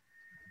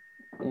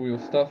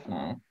stuff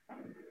now.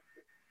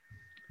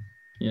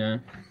 Yeah.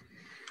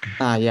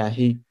 Yeah,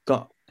 he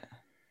got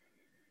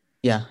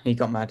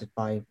murdered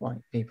by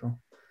white people.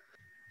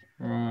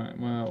 Right.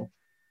 Well,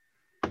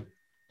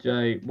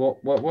 Jay,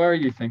 where are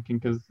you thinking?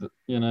 Because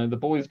the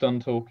boy's done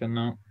talking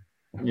now.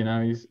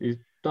 He's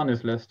done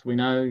his list. We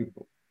know.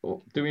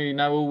 Do we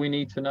know all we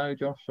need to know,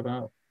 Josh,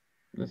 about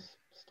this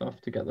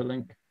stuff to get the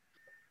link?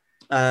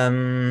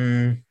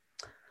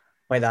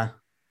 Wait there.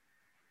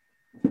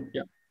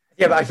 Yeah.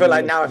 Yeah, but I feel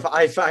like now if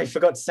I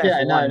forgot to say.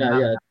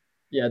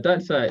 Yeah.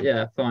 Don't say it.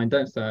 Yeah, fine.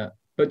 Don't say it.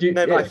 But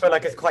but I feel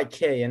like it's quite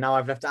key, and now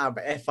I've left it out.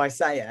 But if I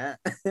say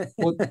it,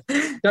 well,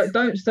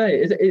 don't say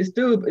it. Is it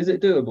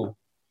doable?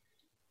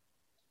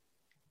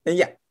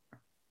 Yeah.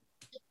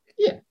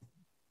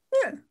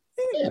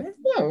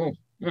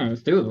 Well,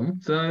 it's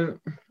doable. So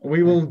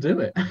we will do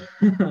it.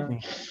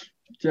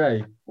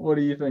 Jay, what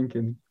are you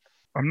thinking?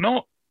 I'm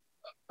not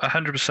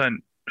 100%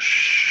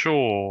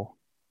 sure.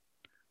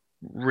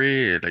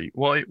 Really,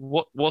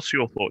 what's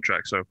your thought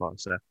track so far,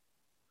 Seth?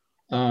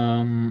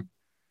 Um,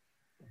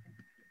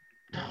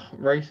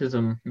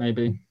 racism,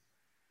 maybe.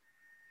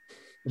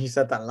 You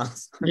said that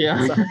last time.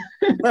 Yeah. So-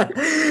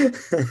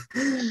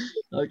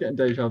 I was getting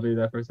deja vu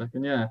there for a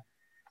second. Yeah.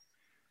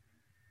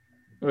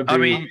 Would I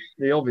be mean,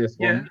 the obvious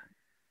yeah. one.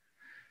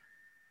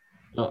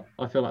 But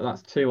I feel like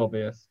that's too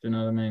obvious. Do you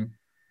know what I mean?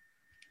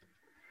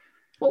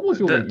 What was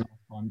your The- link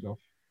last time, Josh?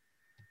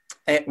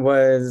 It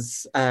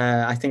was,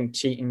 I think,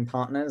 cheating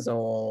partners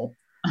or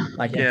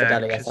like Yeah,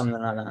 infidelity or 'cause-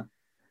 something like that.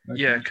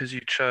 Yeah, Okay. because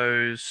you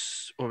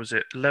chose, what was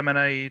it?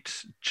 Lemonade,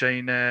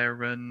 Jane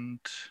Eyre, and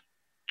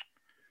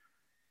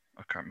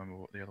I can't remember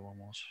what the other one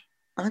was.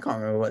 I can't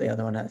remember what the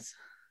other one is.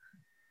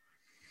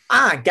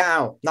 Get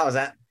out. That was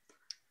it.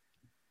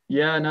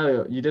 Yeah,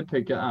 no, you did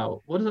pick it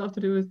out. What does that have to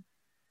do with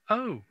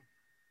Oh,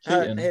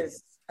 cheating?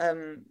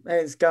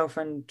 His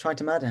girlfriend tried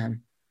to murder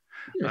him.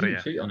 You Oh, didn't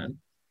yeah. cheat on him.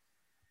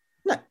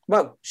 No,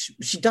 well,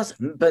 she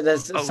doesn't, but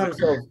there's Oh, some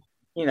sort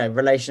of,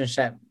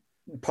 relationship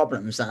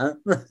problems there.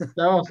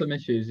 There are some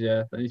issues,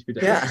 yeah, that need to be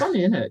done. Yeah. It's funny,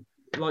 isn't it?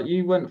 Like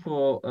you went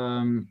for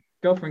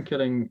girlfriend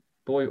killing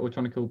boy or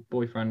trying to kill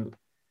boyfriend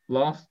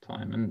last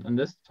time, and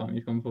this time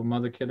you've gone for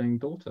mother killing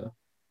daughter.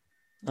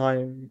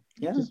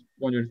 Yeah, Just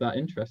wondering if that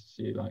interests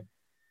you, like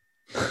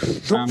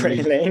not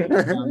family- really.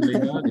 family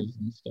murders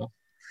and stuff.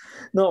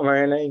 Not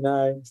really.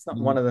 No, it's not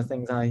Mm. one of the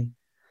things I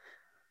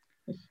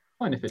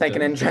Fine if it take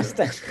an does, interest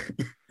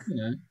in. you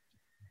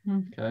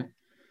know. Okay.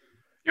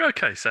 you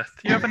okay, Seth?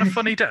 You having a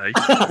funny day?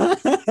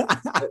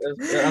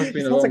 It has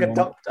been a Sounds long like a one.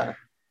 doctor.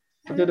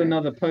 I did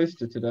another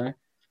poster today,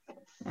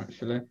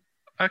 actually.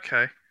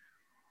 Okay.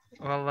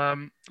 Well,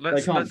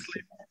 let's can't-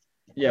 leave,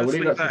 Yeah, let's we'll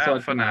leave leave that that to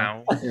out for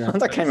now. Yeah.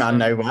 That came out of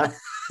nowhere.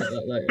 Take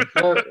that later.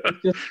 Well,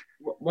 it's just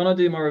when I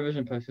do my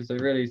revision posters, they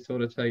really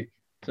sort of take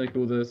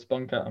all the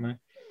spunk out of me.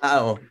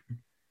 Oh,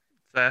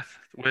 Seth,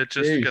 we're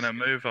just Jeez. gonna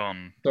move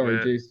on. Sorry,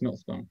 We're- juice, not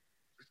spunk.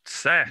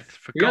 Seth,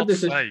 for We had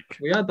God's this sake,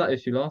 We had that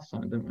issue last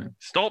time, didn't we?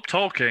 stop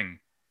talking.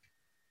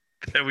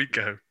 There we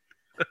go.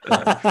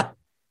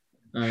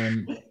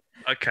 Um,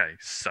 Okay,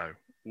 so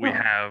we Oh.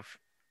 have.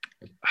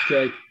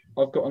 Jake,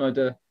 I've got an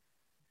idea.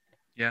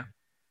 Yeah.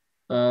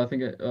 I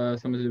think it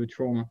something to do with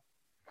trauma.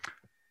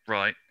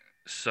 Right.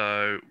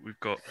 So we've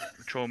got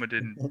Trauma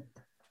in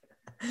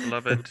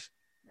Beloved,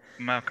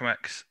 Malcolm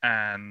X,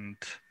 and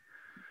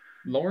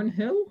Lauren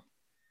Hill?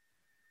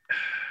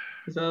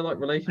 Is there like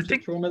relationship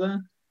think- trauma there?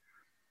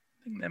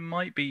 I think there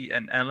might be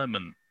an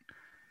element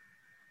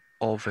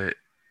of it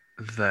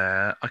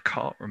there. I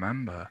can't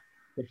remember.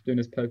 Josh doing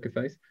his poker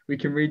face. We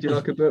can read you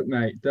like a book,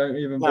 mate. Don't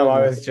even. no, I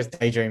bother. was just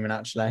daydreaming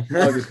actually.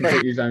 I was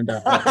completely zoned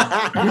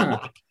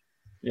out.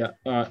 Yeah.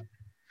 All right.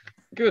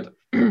 Good.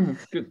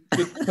 Good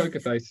poker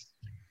face.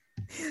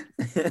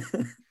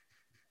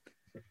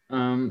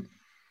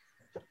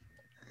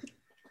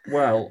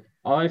 Well,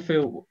 I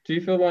feel. Do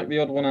you feel like the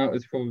odd one out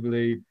is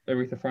probably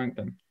Aretha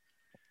Franklin?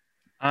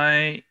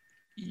 Can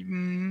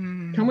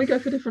we go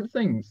for different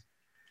things?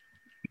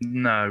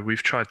 No,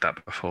 we've tried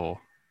that before,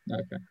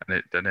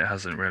 Okay. and it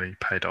hasn't really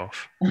paid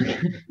off. Okay.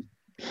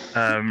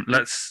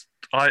 Let's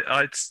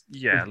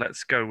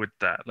let's go with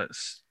that.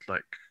 Let's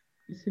Let's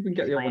see if we can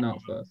get the odd one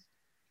out first.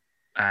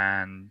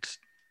 and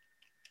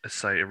let's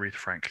say Aretha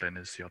Franklin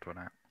is the odd one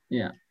out.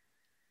 Yeah.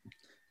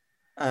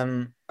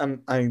 I'm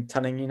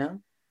telling you now.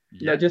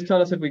 Yeah. Just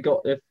tell us if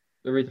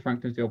Aretha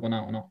Franklin's the odd one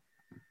out or not.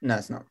 No,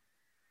 it's not.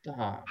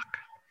 Ah.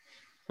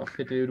 Fuck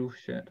a doodle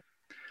shit.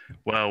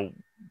 Well,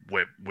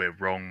 we're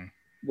wrong.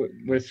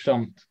 We're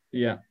stumped.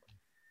 Yeah.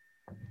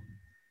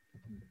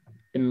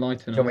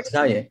 Enlighten Do you want me us. to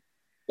tell you?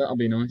 That'll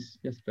be nice.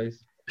 Yes,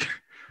 please.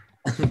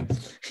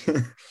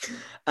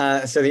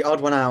 So the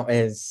odd one out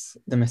is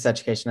the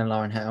Miseducation of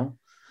Lauren Hill.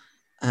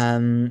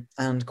 And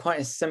quite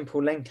a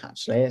simple link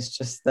actually. It's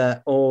just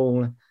that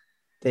all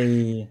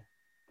the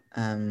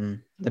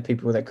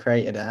people that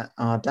created it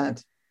are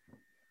dead.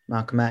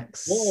 Malcolm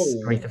X,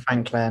 Whoa. Aretha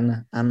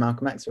Franklin, and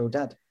Malcolm X are all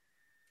dead.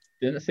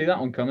 Didn't see that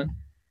one coming.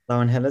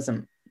 Lauren Hill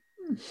isn't.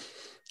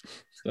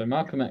 So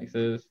Malcolm X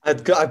is. I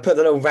put the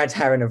little red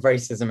herring of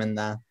racism in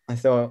there. I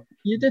thought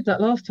You did that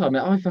last time.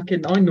 I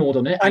gnawed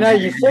on it. I know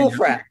you fall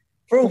for it.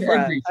 Fall for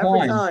Every it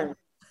every time.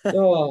 time.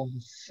 Oh,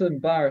 it's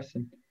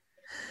embarrassing.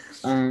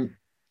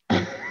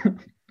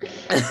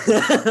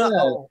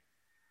 Well,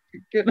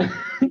 good night,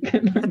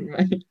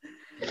 mate.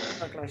 I'm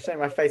not gonna show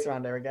my face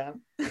around here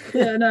again.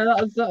 Yeah, no,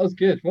 that was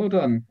good. Well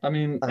done. I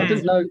mean, I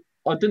didn't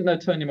know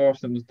Toni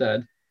Morrison was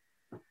dead.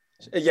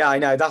 Yeah, I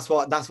know. That's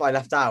what I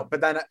left out.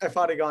 But then if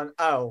I'd have gone,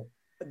 oh,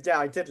 yeah,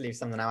 I did leave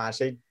something out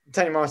actually.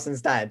 Toni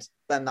Morrison's dead.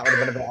 Then that would have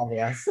been a bit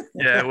obvious.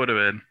 Yeah, it would have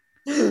been.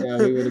 Yeah,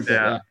 we would have got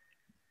Yeah. that.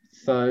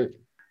 So.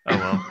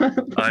 Oh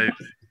well.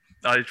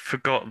 I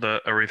forgot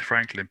that Aretha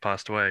Franklin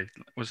passed away.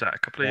 Was that a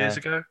couple of years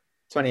ago?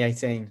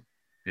 2018.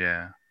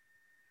 Yeah.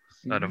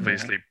 And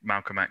obviously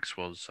Malcolm X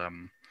was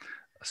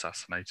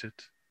assassinated.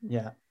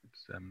 Yeah.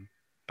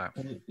 About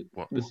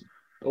what? It was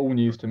all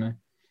news to me.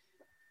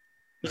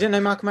 You didn't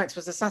know Malcolm X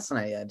was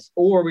assassinated?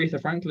 Or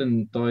Aretha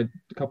Franklin died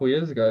a couple of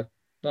years ago.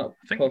 That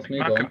I think passed me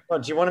Malcolm. by. Well,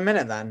 do you want a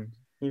minute then?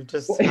 You've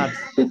just had.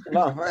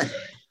 Well, I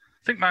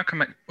think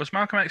Malcolm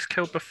X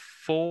killed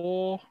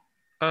before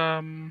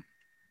Martin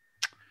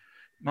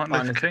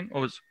Luther King,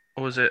 or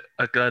was it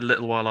a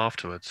little while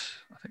afterwards?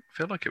 I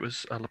feel like it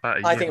was about a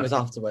year. I think it was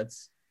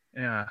afterwards.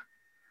 Yeah.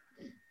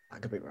 I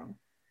could be wrong.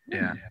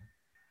 Yeah.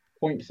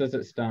 Points as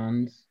it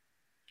stands.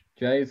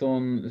 Jay's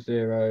on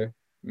 0.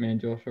 Me and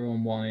Josh are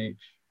on 1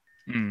 each.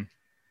 Mm.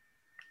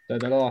 So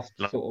the last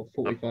Lo- sort of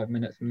 45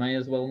 minutes may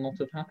as well not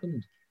have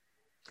happened.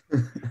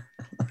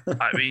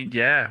 I mean,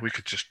 yeah, we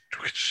could just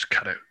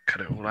cut it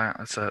all out.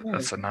 That's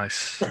a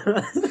nice.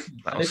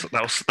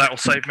 That'll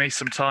save me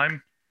some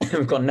time.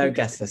 We've got no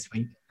guests this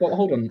week. Well,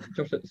 hold on,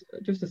 Josh,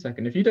 just a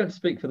second. If you don't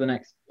speak for the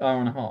next hour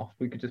and a half,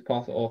 we could just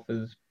pass it off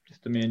as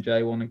just a me and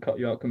Jay one and cut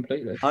you out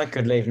completely. I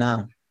could leave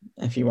now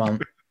if you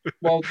want.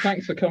 Well,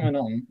 thanks for coming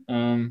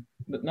on.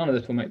 But none of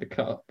this will make the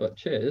cut, but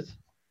cheers.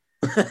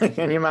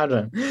 Can you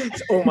imagine?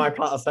 It's all my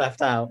parts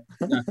left out.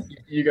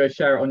 You go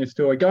share it on your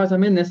story. Guys,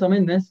 I'm in this.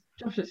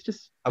 Josh, it's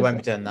just... I won't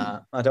be doing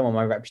that. I don't want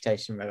my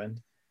reputation ruined.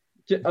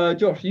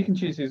 Josh, you can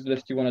choose whose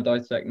list you want to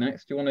dissect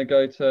next. Do you want to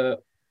go to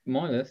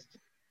my list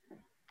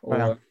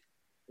or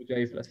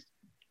Jay's list?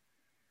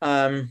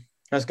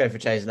 Let's go for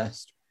Jay's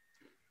list.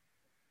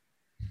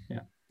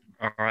 Yeah.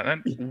 All right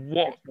then.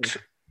 What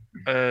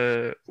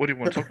do you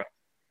want to talk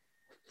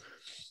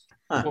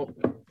about? Well,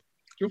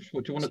 Josh,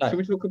 what do you want to... Should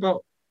we talk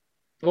about...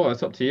 Oh,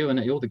 it's up to you,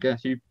 and you're the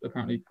guest. You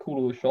apparently call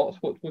all the shots.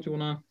 What do you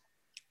want to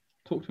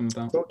talk to him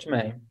about? Talk to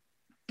me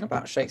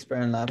about Shakespeare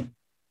in Love.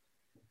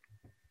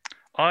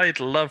 I'd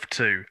love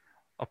to.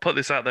 I'll put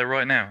this out there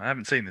right now. I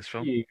haven't seen this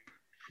film. You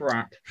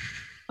prat.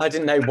 I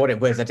didn't know what it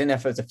was. I didn't know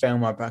if it was a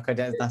film or a book.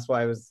 That's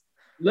why I was...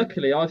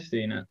 Luckily, I've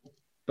seen it,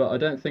 but I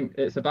don't think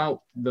it's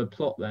about the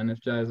plot then, if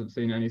Jay hasn't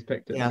seen it and he's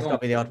picked it. Yeah, it's got to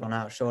be the odd one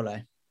out,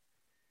 surely.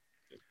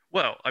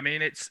 Well, I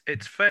mean, it's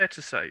fair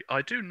to say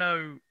I do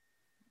know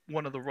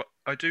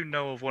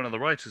of one of the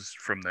writers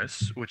from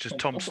this, which is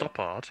Tom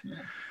Stoppard,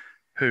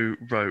 who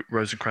wrote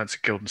Rosencrantz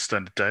and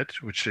Guildenstern are Dead,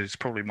 which is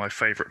probably my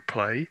favourite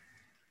play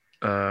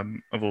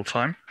of all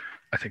time.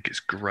 I think it's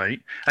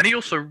great, and he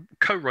also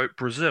co-wrote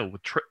Brazil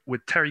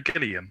with Terry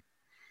Gilliam,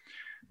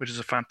 which is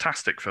a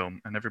fantastic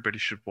film, and everybody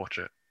should watch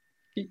it.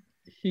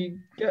 He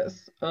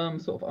gets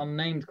sort of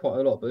unnamed quite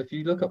a lot, but if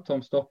you look up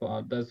Tom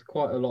Stoppard, there's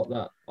quite a lot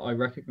that I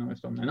recognise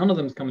from there. None of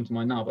them's coming to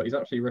mind now, but he's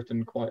actually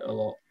written quite a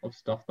lot of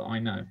stuff that I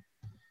know.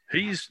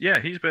 He's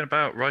been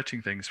about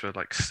writing things for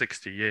like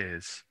 60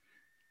 years,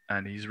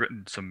 and he's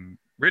written some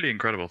really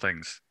incredible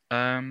things.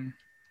 One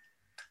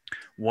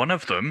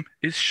of them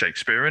is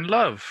Shakespeare in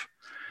Love,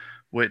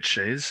 which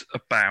is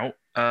about,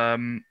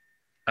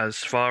 as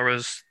far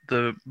as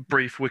the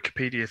brief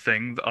Wikipedia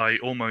thing that I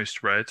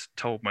almost read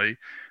told me,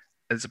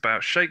 is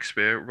about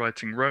Shakespeare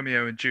writing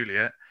Romeo and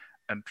Juliet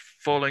and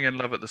falling in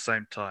love at the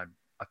same time,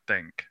 I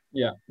think.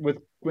 Yeah, with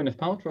Gwyneth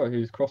Paltrow,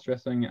 who's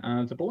cross-dressing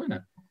as a boy in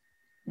it,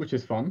 which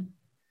is fun.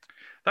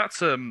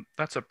 That's a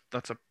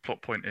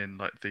plot point in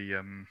like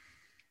the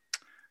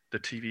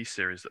TV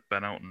series that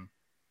Ben Elton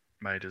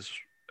made as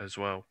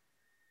well.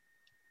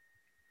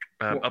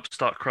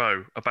 Upstart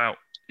Crow, about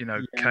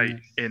Kate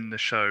in the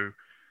show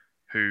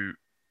who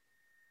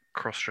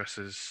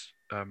cross-dresses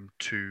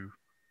to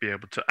be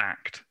able to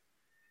act.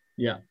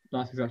 Yeah,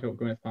 that's exactly what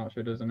Gwyneth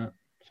Paltrow does, isn't it?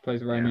 She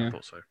plays Romeo. Yeah, I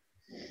thought so.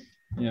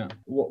 Yeah.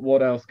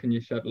 What else can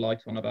you shed light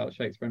on about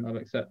Shakespeare in Love,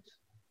 except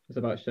it's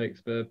about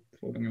Shakespeare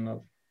falling in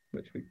love,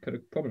 which we could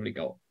have probably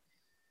got.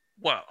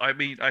 Well, I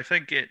mean, I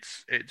think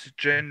it's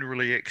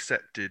generally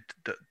accepted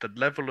that the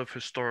level of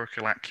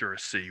historical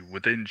accuracy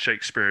within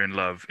Shakespeare in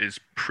Love is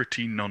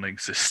pretty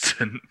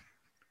non-existent.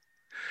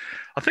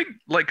 I think,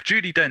 like,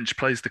 Judi Dench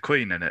plays the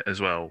Queen in it as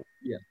well.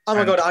 Yeah. Oh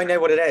my God, I know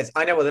what it is.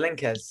 I know what the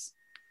link is.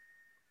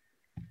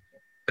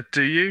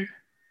 Do you?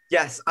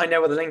 Yes, I know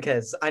what the link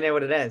is. I know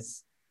what it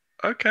is.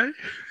 Okay.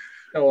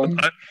 Go on.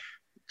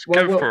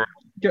 Go for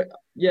it.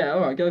 Yeah, all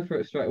right, go for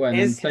it straight away. And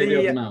Is then play the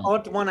the other now.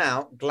 odd one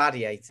out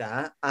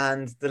Gladiator,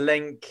 and the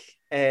link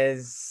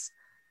is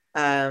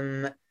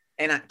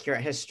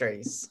Inaccurate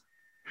Histories.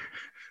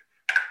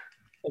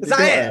 Is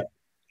that it?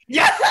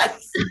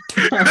 Yes!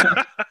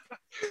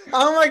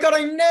 Oh my God,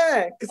 I knew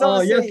it! Because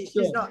obviously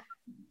she's not...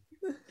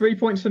 3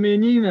 points for me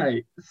and you,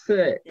 mate.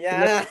 Sick.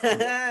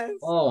 Yes!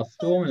 Oh,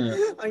 storming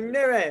it. I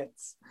knew it!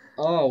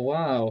 Oh,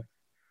 wow.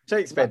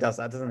 Shakespeare does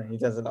that, doesn't he? He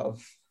does a lot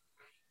of...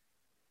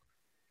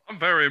 I'm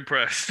very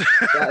impressed.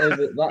 That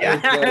is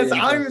Yes,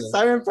 I'm impressive.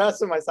 so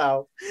impressed with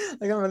myself.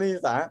 I can't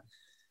believe that.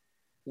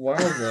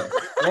 Wowza.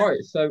 Right,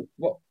 so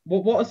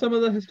what are some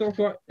of the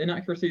historical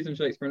inaccuracies in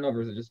Shakespeare in Love,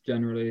 or is it just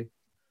generally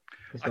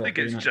I think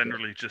it's inaccurate?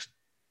 generally just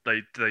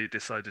they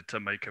decided to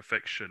make a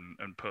fiction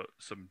and put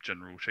some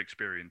general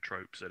Shakespearean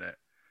tropes in it,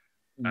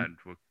 and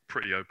were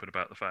pretty open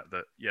about the fact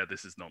that, yeah,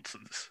 this is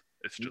nonsense.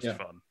 It's just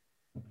fun.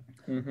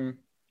 Mm-hmm.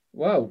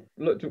 Well,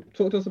 look,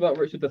 talk to us about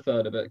Richard III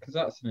a bit, because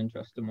that's an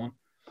interesting one.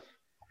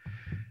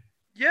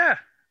 Yeah,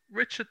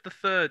 Richard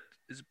III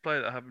is a play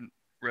that I haven't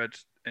read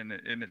in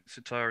its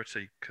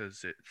entirety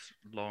because it's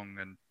long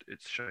and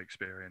it's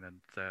Shakespearean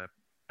and they're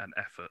an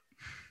effort.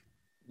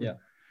 Yeah.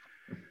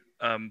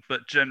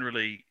 But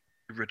generally,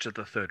 Richard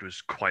III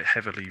was quite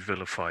heavily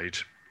vilified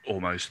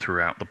almost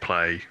throughout the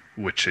play,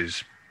 which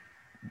is,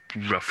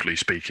 roughly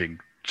speaking,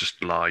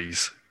 just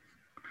lies.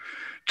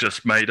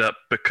 Just made up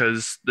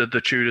because the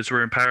Tudors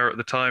were in power at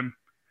the time,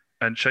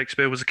 and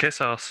Shakespeare was a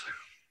kiss ass.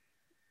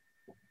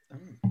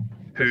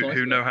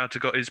 Who knew how to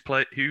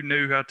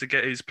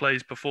get his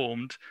plays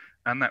performed,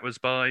 and that was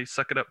by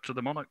sucking up to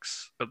the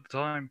monarchs at the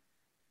time.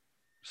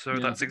 So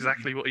that's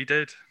exactly what he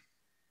did.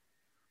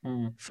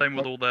 Same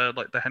with all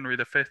the Henry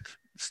V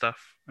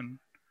stuff, and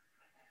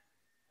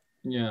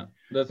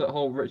there's that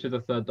whole Richard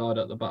III died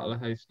at the Battle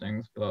of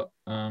Hastings, but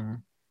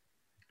Battle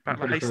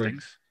of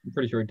Hastings. I'm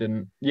pretty sure he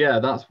didn't. Yeah,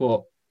 that's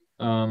what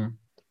died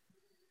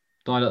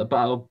at the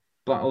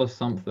Battle of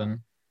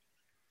something.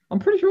 I'm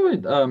pretty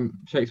sure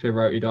Shakespeare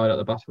wrote he died at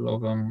the Battle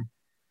of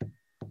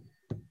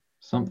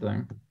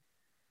something.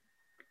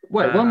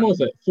 Wait, when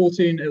was it?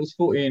 It was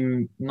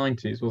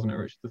 1490s, wasn't it,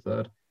 Richard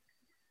III?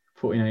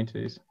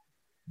 1480s.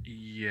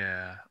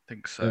 Yeah, I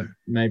think so.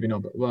 Maybe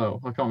not, but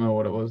well, I can't remember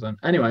what it was then.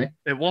 Anyway.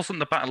 It wasn't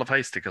the Battle of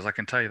Hastings, I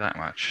can tell you that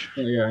much.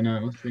 Yeah, I know,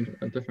 it must have been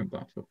a different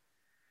battle.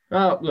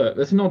 Look,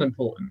 it's not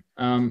important.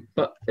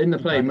 But in the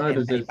play,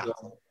 murders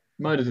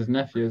his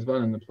nephew as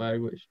well in the play,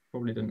 which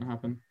probably didn't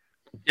happen.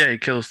 Yeah, in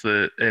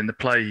the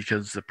play he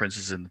kills the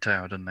princess in the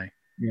tower, doesn't he?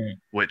 Yeah.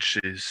 Which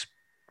is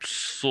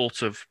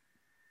sort of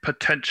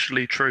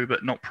potentially true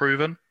but not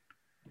proven.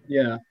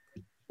 Yeah.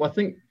 Well, I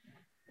think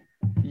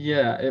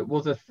it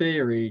was a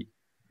theory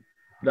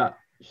that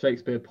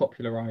Shakespeare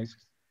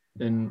popularized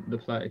in the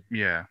play.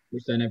 Yeah.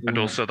 And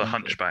also the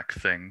hunchback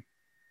thing.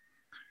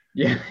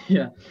 Yeah.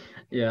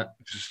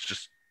 Which is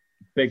just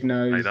big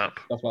nose, made up.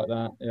 stuff like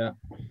that. Yeah.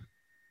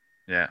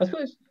 Yeah. I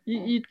suppose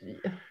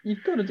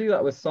you've got to do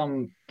that with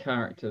some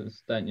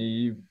characters, don't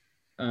you?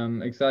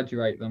 You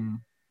exaggerate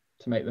them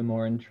to make them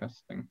more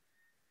interesting.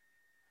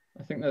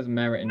 I think there's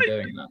merit in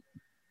doing that.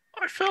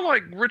 I feel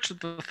like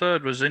Richard III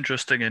was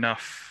interesting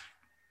enough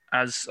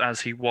as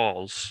he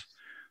was,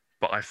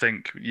 but I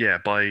think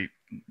by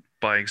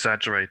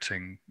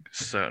exaggerating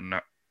certain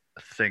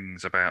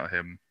things about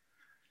him,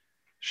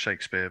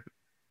 Shakespeare,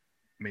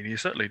 I mean, he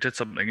certainly did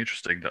something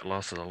interesting that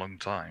lasted a long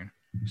time.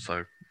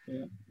 So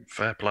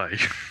fair play.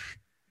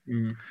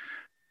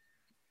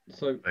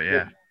 So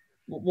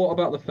what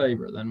about The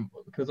Favourite then?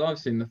 Because I've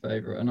seen The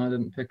Favourite and I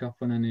didn't pick up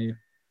on any.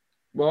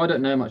 Well, I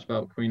don't know much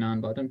about Queen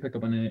Anne, but I didn't pick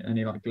up on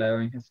any like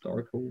glaring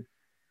historical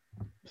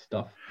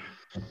stuff.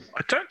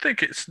 I don't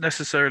think it's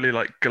necessarily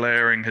like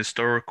glaring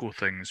historical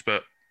things,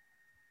 but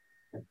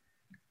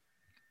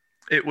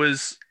it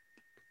was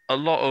a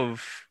lot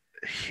of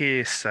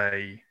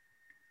hearsay,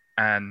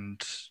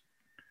 and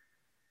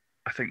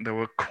I think there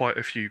were quite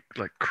a few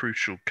like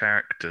crucial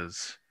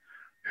characters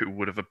who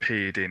would have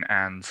appeared in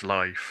Anne's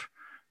life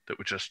that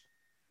were just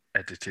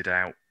edited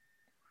out,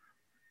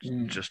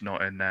 just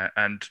not in there.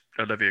 And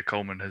Olivia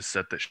Colman has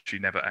said that she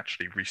never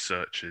actually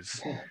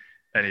researches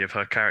any of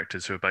her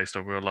characters who are based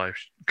on real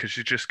life, because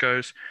she just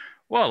goes,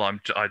 well,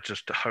 I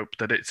just hope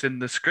that it's in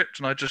the script,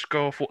 and I just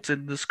go off what's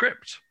in the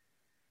script,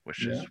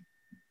 which is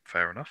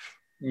fair enough.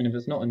 I mean, if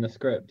it's not in the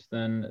script,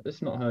 then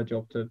it's not her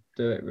job to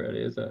do it,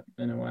 really, is it,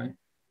 in a way?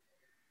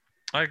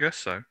 I guess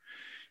so.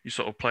 You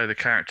sort of play the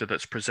character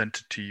that's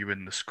presented to you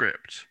in the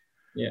script,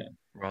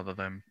 rather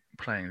than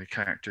playing the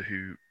character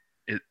who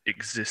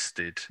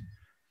existed,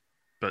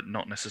 but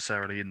not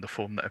necessarily in the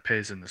form that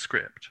appears in the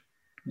script.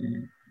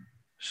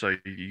 So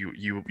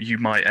you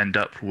might end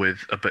up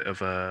with a bit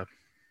of a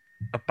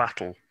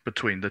battle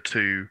between the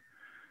two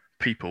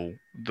people,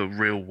 the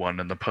real one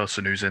and the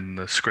person who's in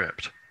the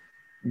script.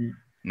 And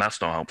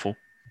that's not helpful.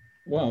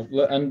 Well,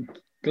 and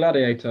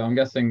Gladiator, I'm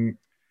guessing,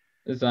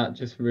 is that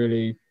just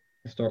really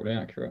historically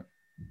accurate?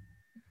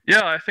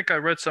 Yeah, I think I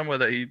read somewhere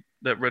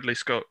that Ridley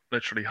Scott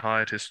literally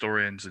hired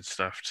historians and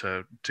stuff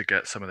to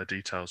get some of the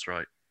details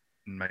right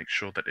and make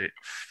sure that it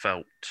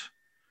felt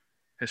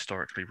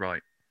historically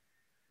right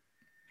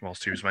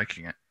whilst he was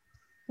making it.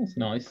 That's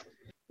nice.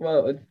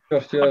 Well,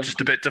 Josh, I'm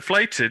just a bit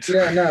deflated.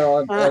 Yeah,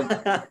 no,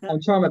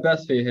 I'm trying my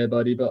best for you here,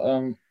 buddy, but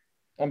I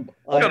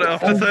got it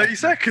after 30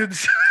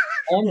 seconds.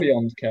 I'm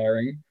beyond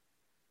caring,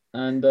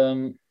 and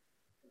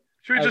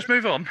should we just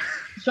move on?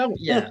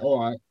 All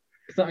right.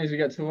 That means we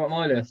get to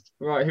my list.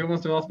 Right, who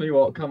wants to ask me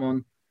what? Come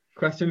on.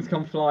 Questions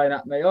come flying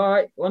at me. All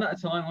right, one at a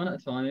time.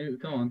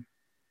 Come on.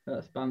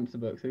 Let's balance the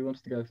books. Who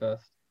wants to go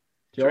first?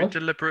 Josh? Should we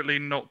deliberately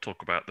not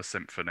talk about the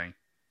symphony?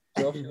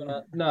 Josh, you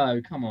wanna? No,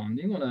 come on.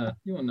 You wanna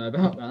know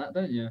about that,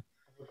 don't you? I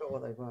forgot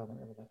what they were.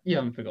 You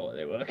haven't forgot what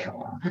they were. Come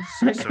on.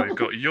 So we've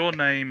got your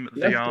name,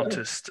 the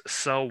artist,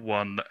 Cell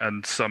 1,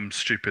 and some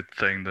stupid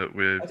thing that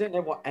we're... I don't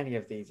know what any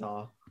of these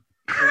are.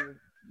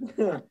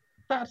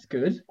 That's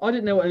good. I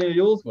didn't know what any of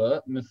yours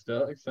were,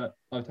 mister, except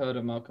I've heard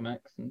of Malcolm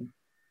X and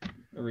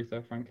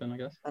Aretha Franklin, I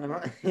guess.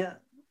 Yeah.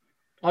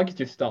 I could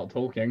just start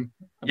talking.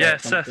 Yeah,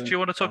 Seth, do you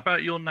want to talk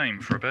about your name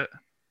for a bit?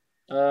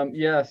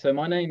 Yeah, so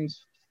my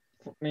name's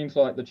means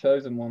like the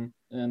chosen one,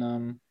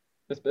 and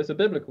it's a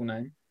biblical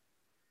name.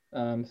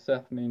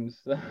 Seth means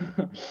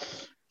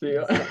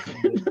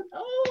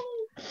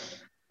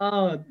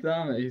oh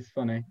damn it, he's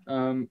funny.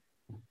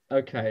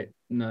 Okay,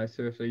 no,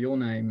 seriously, Your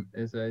Name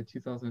is a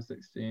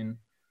 2016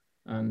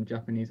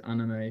 Japanese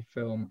anime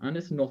film, and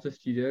it's not a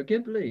Studio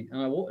Ghibli.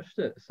 And I watched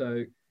it,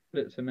 so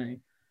put it to me.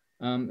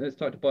 It's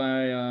directed by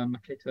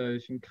Makoto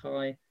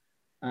Shinkai,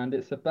 and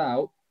it's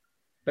about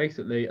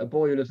basically a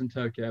boy who lives in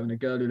Tokyo and a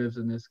girl who lives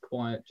in this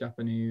quiet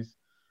Japanese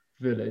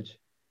village.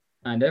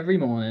 And every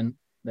morning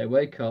they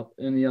wake up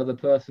in the other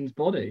person's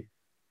body.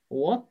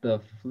 What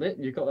the flip?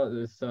 You got like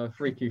this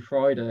Freaky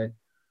Friday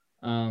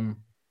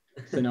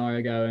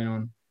scenario going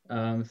on.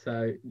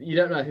 So you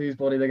don't know whose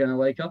body they're going to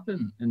wake up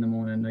in the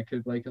morning. They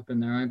could wake up in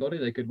their own body.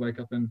 They could wake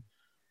up in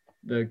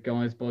the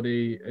guy's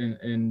body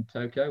in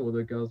Tokyo or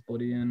the girl's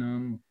body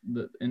in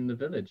the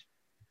village.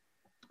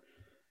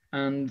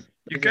 And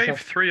you gave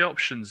 3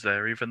 options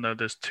there, even though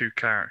there's 2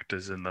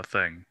 characters in the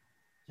thing.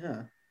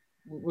 Yeah.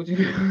 What do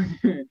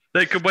you?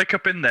 They could wake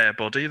up in their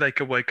body. They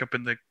could wake up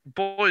in the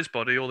boy's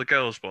body or the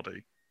girl's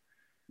body.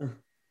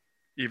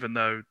 Even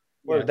though.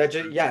 Well, they're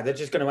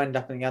just going to end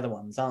up in the other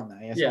ones, aren't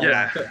they? It's not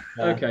Yeah.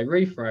 Okay,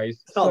 rephrase.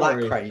 It's not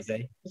Sorry. that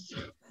crazy.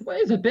 Well,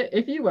 it's a bit.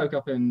 If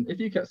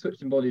you kept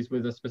switching bodies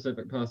with a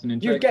specific person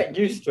in You'd Tokyo, get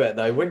used to it,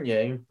 though, wouldn't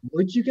you?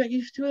 would you get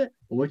used to it?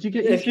 Or would you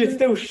get used If you're to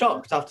still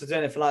shocked after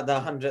doing it for like the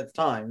 100th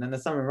time, then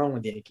there's something wrong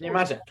with you. Can you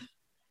imagine?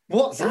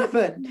 What's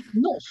happened? it?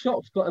 Not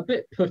shocked, but a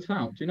bit put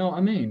out. Do you know what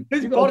I mean?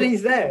 Whose You got a bit-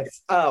 body's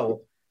this?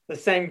 Oh, the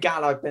same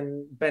gal I've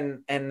been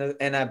in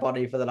her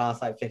body for the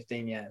last like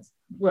 15 years.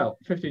 Well,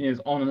 15 years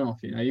on and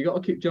off. You got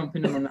to keep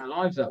jumping in on their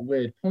lives at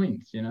weird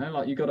points.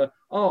 Like you got to.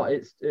 Oh,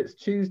 it's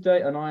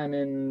Tuesday and I am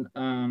in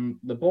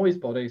the boy's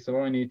body, so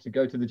I need to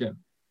go to the gym.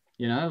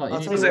 Like you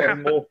need Does to it work-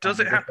 happen? Does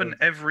it happen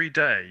every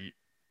day?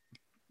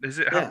 Does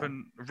it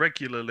happen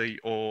regularly,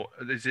 or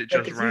is it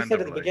just Because randomly? you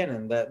said at the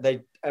beginning that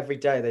they every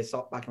day they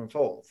swap back and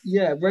forth.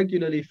 Yeah,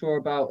 regularly for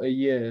about a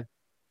year,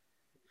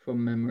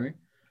 from memory.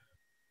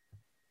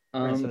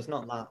 So it's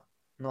not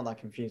that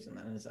confusing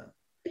then, is it?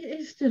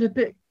 It is still a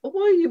bit.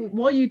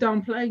 Why are you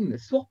downplaying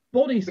this?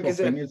 Body Because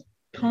swapping is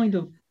kind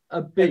of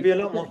a big. It'd be a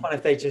lot more fun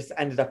if they just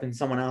ended up in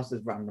someone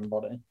else's random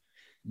body,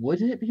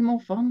 Would it be more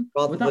fun?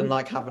 rather Would than that-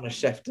 like having a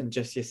shift in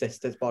just your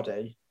sister's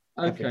body.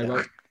 Okay,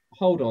 well,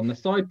 hold on. The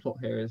side plot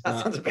here is That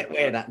that. sounds a bit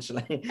weird,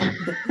 actually.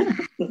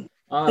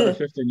 I have a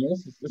shift in your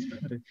sister's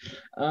body.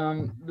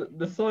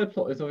 The side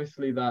plot is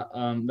obviously that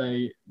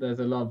there's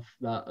a love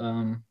that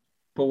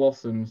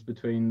blossoms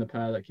between the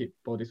pair that keep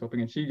body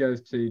swapping, and she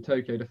goes to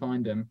Tokyo to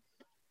find him.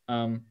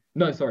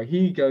 No, sorry,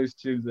 he goes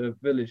to the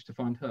village to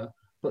find her,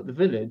 but the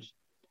village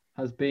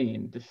has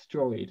been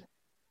destroyed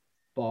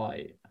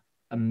by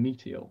a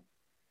meteor,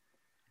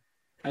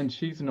 and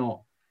she's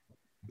not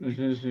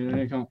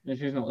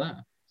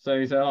there. So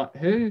he's like,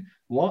 who,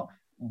 what,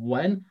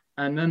 when?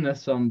 And then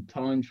there's some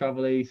time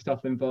travel-y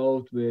stuff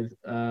involved with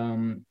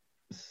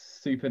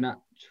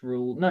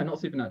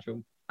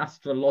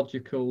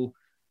astrological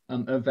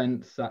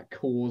events that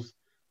cause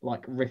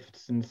like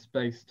rifts in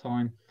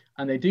space-time,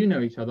 and they do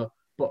know each other,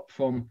 but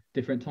from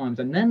different times,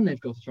 and then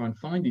they've got to try and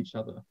find each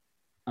other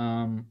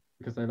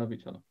because they love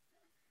each other.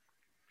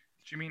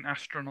 Do you mean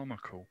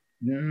astronomical?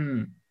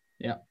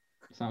 Yeah,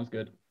 sounds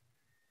good.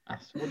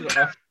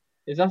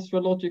 Is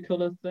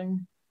astrological a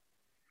thing?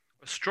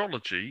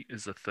 Astrology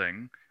is a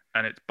thing,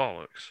 and it's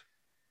bollocks.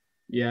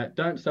 Yeah,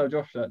 don't tell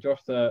Josh that.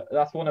 Josh,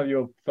 that's one of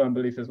your firm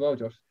beliefs as well,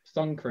 Josh.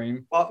 Sun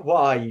cream. What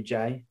are you,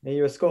 Jay? Are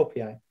you a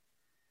Scorpio?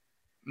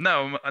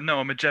 No,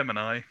 I'm a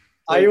Gemini.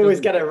 I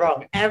always get it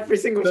wrong. Every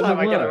single time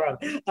I get it wrong.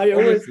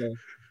 Honestly.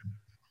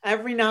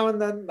 Every now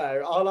and then,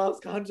 though, I'll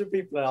ask 100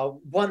 people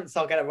and once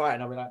I'll get it right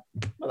and I'll be like,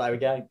 well, there we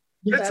go.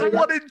 It's a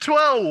 1 in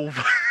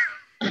 12.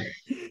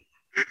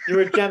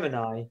 You're a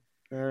Gemini.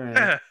 All right.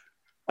 Yeah.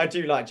 I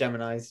do like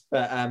Geminis,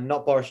 but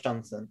not Boris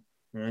Johnson.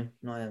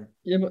 Not him.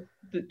 Yeah,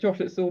 but Josh,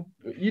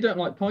 you don't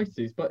like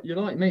Pisces, but you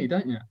like me,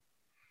 don't you?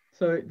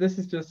 So this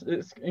is just,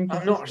 it's inconsistent.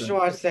 I'm not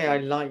sure I'd say I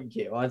like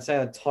you. I'd say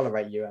I'd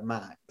tolerate you at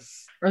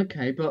max.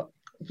 Okay, but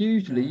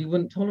usually you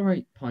wouldn't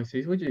tolerate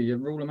Pisces, would you?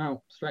 You'd rule them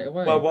out straight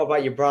away. Well, what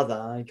about your brother?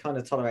 I kind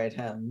of tolerated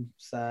him,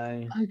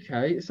 so...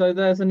 Okay, so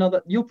there's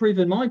another... You're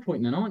proving my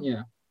point then, aren't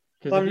you?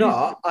 Well, I'm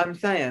not. I'm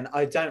saying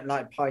I don't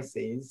like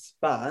Pisces,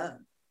 but,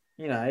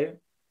 they're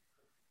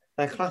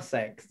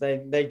classics.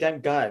 They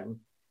don't go.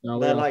 No,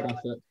 they're are like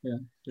classic, yeah.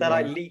 They're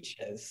like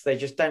leeches. They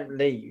just don't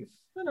leave.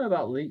 I don't know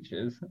about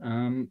leeches.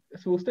 So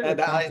we'll stick with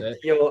classic.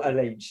 You're a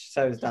leech.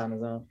 So is Dan as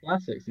well.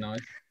 Classic's nice.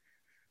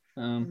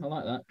 I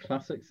like that.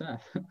 Classic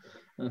Seth.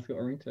 That's got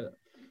a ring to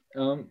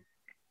it.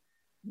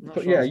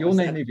 But yeah, Your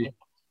Name movie.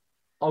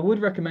 I would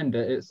recommend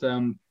it.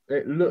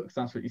 It looks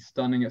absolutely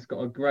stunning. It's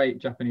got a great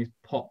Japanese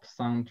pop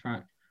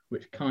soundtrack,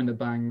 which kind of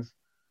bangs.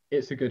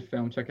 It's a good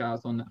film. Check it out.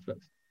 It's on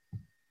Netflix.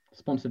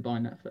 Sponsored by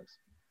Netflix.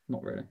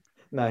 Not really.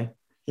 No,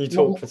 you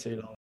talk for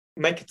too long.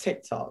 Make a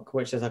TikTok,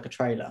 which is like a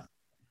trailer.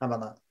 How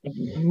about that?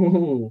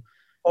 Ooh,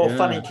 or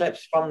funny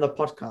clips from the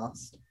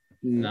podcast.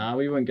 No,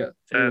 we won't get.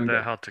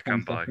 They're hard to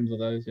come by. Of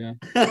those, yeah.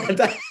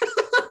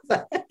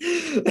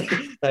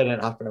 They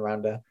don't happen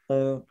around here.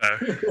 No.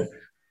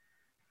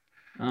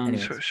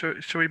 Anyways.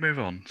 Shall we move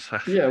on,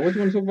 Seth? Yeah, what do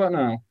you want to talk about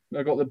now?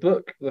 I've got the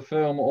book, the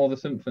film, or the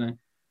symphony.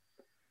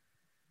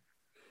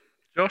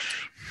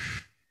 Josh?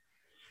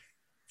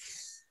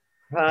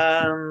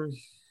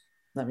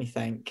 Let me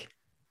think.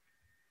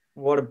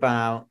 What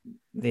about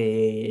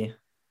the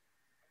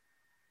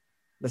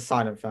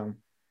silent film?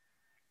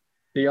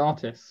 The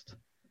Artist.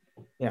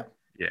 Yeah,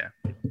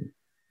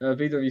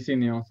 Have either of you seen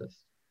The Artist?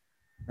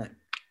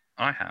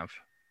 I have.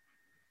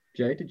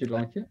 Jay, did you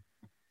like it?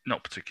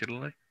 Not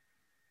particularly.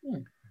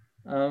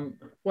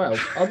 Well,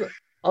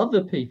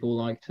 other people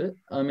liked it.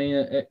 I mean,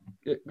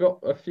 it got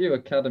a few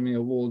Academy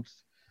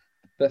Awards,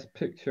 Best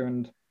Picture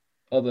and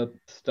other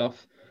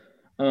stuff.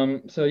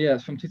 So yeah,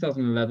 it's from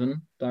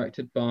 2011,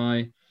 directed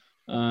by,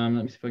 let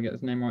me see if I get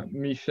his name right,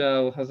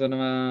 Michel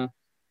Hazanaviciu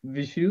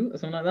or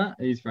something like that.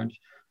 He's French.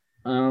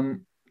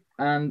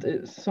 And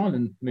it's a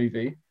silent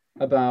movie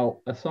about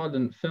a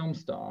silent film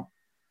star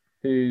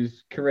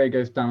whose career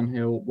goes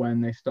downhill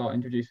when they start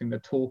introducing the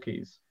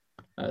talkies,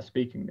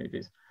 speaking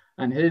movies,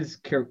 and his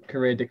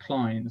career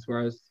declines,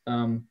 whereas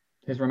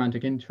his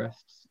romantic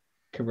interests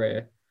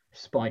career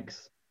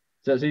spikes.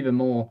 So it's even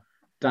more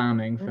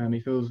damning for him. He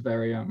feels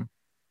very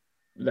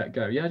let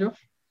go. Yeah, Josh?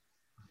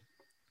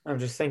 I'm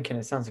just thinking.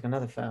 It sounds like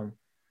another film.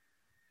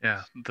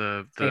 Yeah,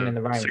 the Singing in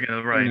the Rain. Singing in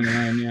the Rain.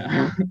 Singing in the Rain,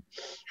 yeah.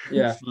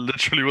 Yeah.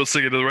 Literally what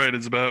Singing in the Rain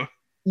is about.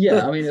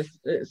 Yeah, I mean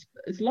it's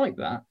like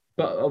that,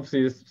 but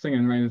obviously this Singing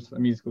in the Rain is a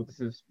musical. This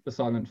is a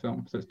silent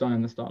film, so it's done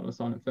in the style of a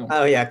silent film.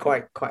 Oh yeah,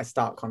 quite a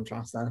stark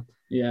contrast there.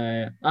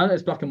 Yeah, and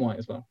it's black and white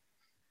as well.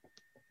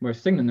 Whereas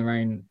Singing in the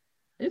Rain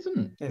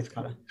isn't. It's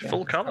colour. Yeah.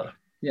 Full colour.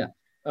 Yeah.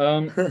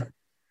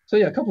 So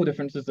yeah, a couple of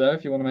differences there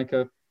if you want to make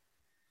a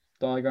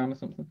diagram or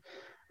something.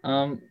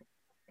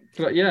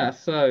 But yeah,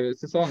 so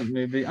it's a silent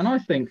movie, and I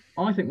think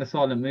the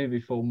silent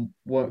movie form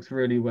works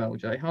really well.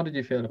 Jay, how did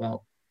you feel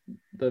about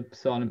the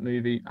silent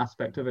movie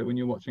aspect of it when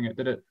you're watching it?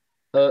 Did it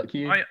irk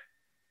you?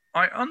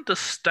 I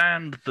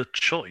understand the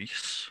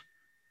choice.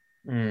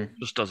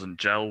 Just doesn't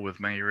gel with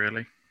me,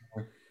 really.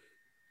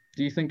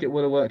 Do you think it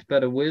would have worked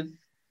better with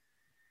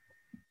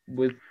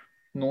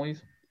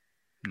noise?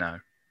 No.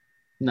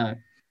 No.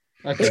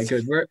 Okay,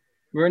 good.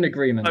 We're in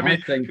agreement. I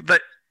mean, I think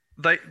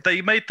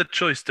they made the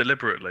choice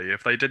deliberately.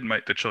 If they didn't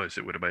make the choice,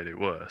 it would have made it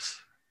worse.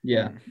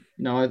 yeah.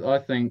 No, I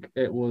think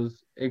it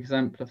was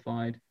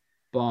exemplified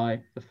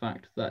by the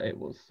fact that it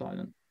was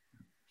silent.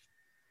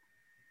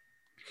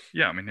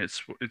 Yeah, I mean,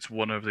 it's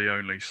one of the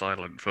only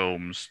silent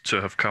films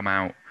to have come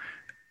out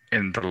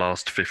in the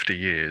last 50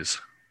 years.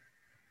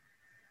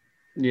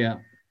 Yeah.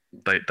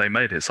 They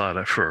made it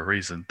silent for a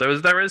reason.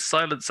 There is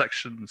silent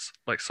sections,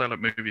 like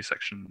silent movie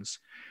sections,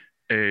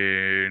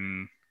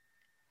 in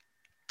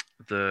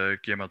the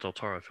Guillermo del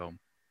Toro film,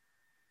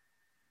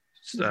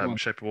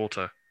 Shape of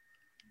Water,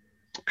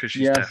 because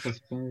she's deaf. I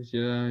suppose.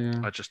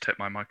 Yeah. I just hit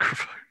my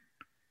microphone.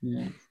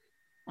 Yeah.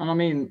 And I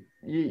mean,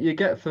 you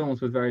get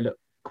films with very little.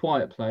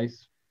 Quiet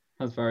Place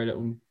has very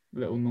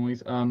little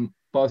noise. But I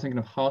was thinking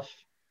of Hush,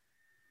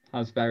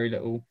 has very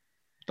little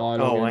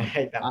dialogue. Oh, I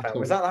hate that film.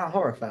 Was that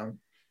horror film?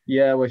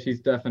 Yeah, where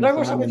she's deaf and Did I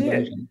watch that with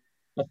you?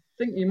 I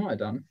think you might have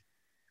done.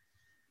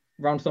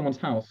 Around someone's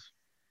house.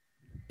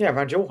 Yeah,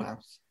 around your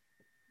house.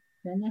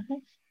 Around my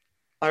house?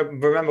 I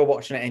remember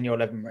watching it in your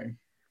living room.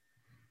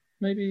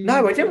 Maybe.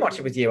 No, I didn't watch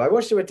it with you. I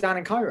watched it with Dan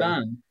and Kyra.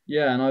 Dan.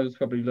 Yeah, and I was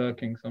probably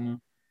lurking somewhere.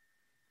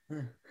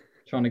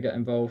 Trying to get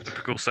involved.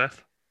 Typical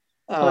Seth.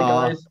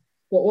 Hi guys.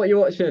 What are you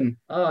watching?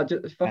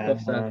 Just fuck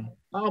off, Seth.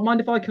 Mind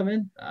if I come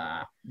in?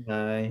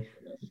 No.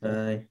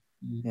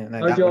 Yeah,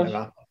 no, oh,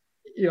 Josh.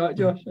 You right,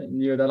 Josh?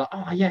 And you're there like,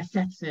 yeah,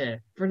 Seth's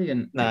here.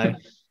 Brilliant. No.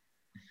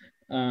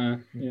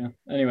 Yeah.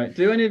 Anyway,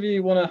 do any of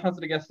you want to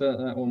hazard a guess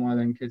at what my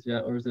link is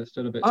yet, or is it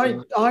still a bit?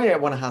 I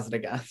want to hazard a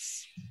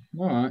guess.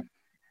 All right.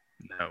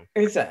 No.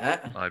 Is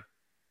it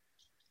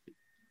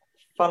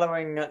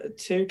following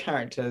two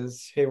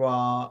characters who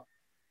are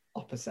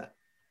opposite?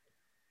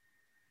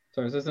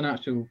 So is this an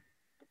actual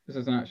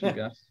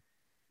guess?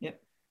 Yeah.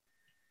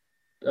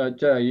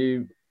 Jay, are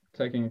you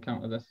taking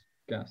account of this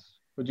guess?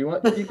 Would you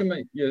want? You can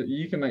make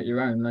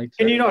your own later.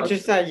 Can you not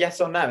just say yes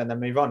or no and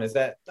then move on? Is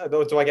that,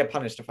 or do I get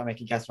punished if I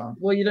make a guess wrong?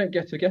 Well, you don't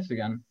get to guess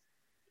again.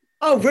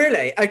 Oh,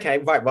 really? Okay,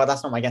 right. Well,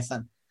 that's not my guess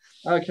then.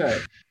 Okay.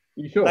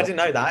 You sure? I didn't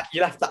know that. You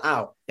left that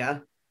out. Yeah.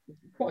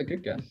 Quite a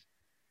good guess.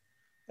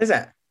 Is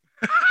it?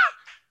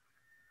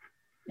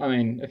 I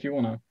mean, if you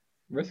want to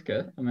risk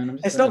it. I mean,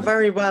 it's not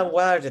very well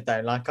worded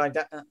though. Like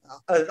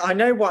I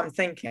know what I'm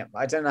thinking, but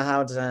I don't know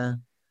how to.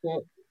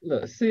 Well,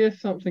 look. See if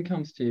something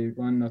comes to you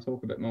when I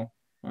talk a bit more.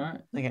 All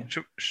right. Okay.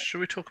 Should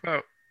we talk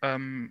about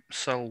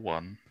Cell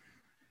 1?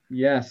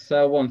 Yes,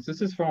 Cell 1. So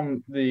this is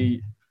from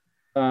the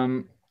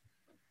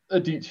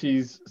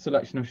Adichie's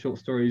selection of short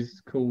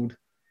stories called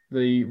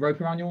 "The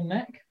Rope Around Your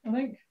Neck," I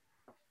think,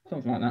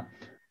 something like that.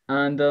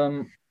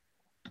 And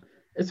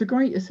it's a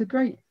great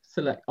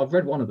select. I've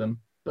read one of them,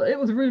 but it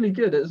was really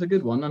good. It was a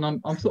good one,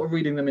 and I'm sort of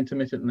reading them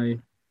intermittently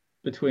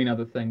between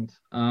other things.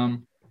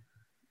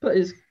 But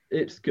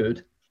it's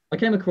good. I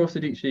came across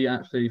Adichie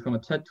actually from a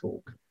TED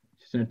Talk.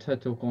 She's in a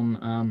TED Talk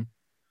on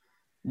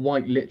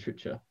white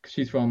literature because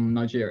she's from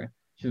Nigeria.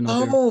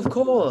 Oh, of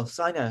course,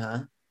 I know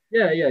her.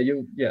 Yeah.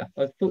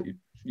 I thought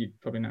you'd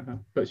probably know her,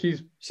 but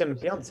she's in a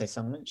Beyonce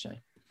song, isn't she?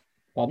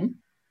 Pardon?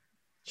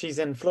 She's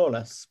in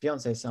Flawless,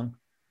 Beyonce's song.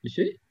 Is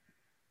she?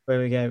 Where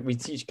we go, we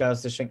teach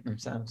girls to shrink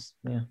themselves.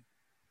 Yeah.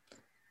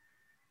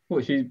 What,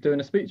 is she doing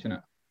a speech in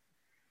it?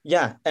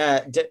 Yeah,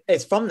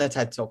 it's from the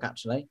TED Talk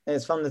actually.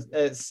 It's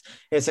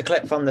a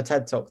clip from the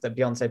TED Talk that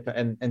Beyonce put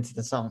into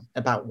the song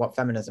about what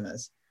feminism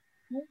is.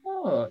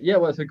 Oh, yeah,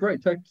 well, it's a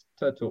great TED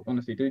Talk.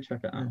 Honestly, do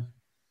check it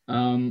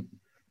out.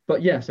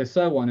 But yeah, so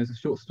Sir One is a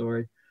short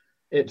story.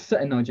 It's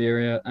set in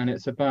Nigeria, and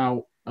it's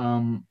about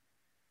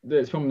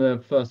it's from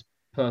the first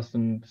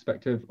person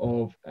perspective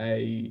of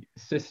a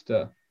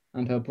sister,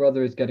 and her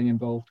brother is getting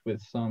involved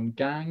with some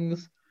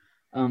gangs.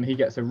 He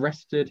gets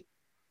arrested,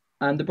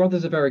 and the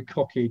brother's a very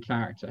cocky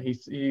character.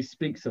 He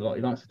speaks a lot.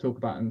 He likes to talk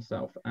about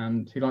himself,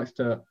 and he likes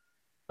to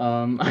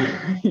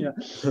yeah,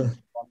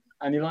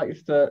 and he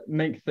likes to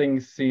make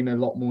things seem a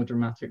lot more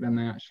dramatic than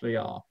they actually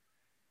are.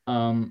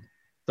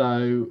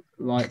 So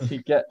like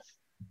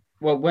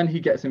when he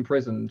gets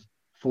imprisoned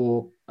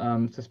for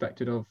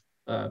suspected of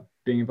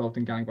being involved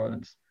in gang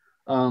violence,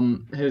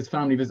 his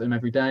family visit him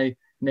every day,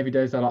 and every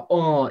day they're like,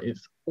 "Oh,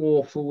 it's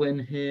awful in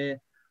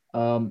here."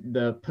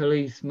 The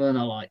policemen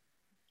are like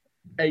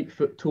 8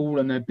 foot tall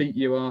and they beat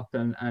you up,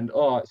 and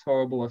oh, it's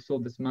horrible. I saw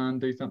this man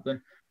do something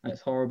and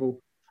it's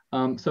horrible.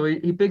 So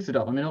he bigs it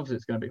up. I mean, obviously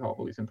it's going to be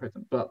horrible. He's in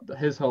prison, but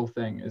his whole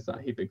thing is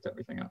that he bigs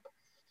everything up.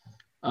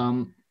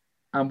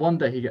 And one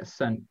day he gets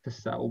sent to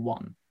cell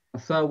one.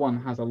 Cell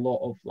one has a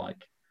lot of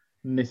like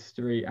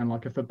mystery and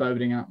like a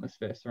foreboding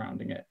atmosphere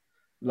surrounding it.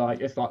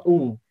 Like it's like,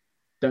 oh,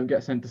 don't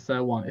get sent to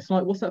cell one. It's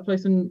like, what's that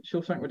place in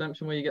Shawshank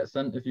Redemption where you get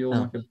sent if you're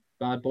like a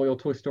bad boy, or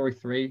Toy Story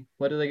 3?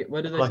 Where do they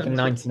like send in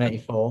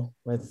 1984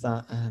 with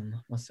that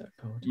what's it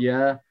called?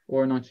 Yeah,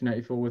 or in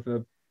 1984 with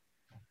a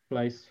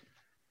place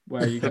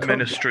where you The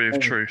Ministry of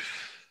Truth.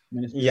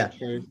 Ministry of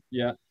Truth.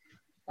 Yeah.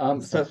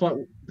 So it's like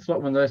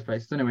one of those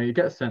places. Anyway, he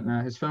gets sent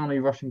there. His family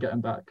rush and get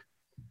him back,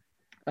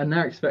 and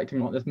they're expecting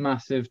like this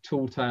massive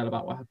tall tale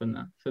about what happened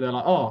there. So they're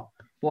like, "Oh,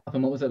 what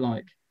happened? What was it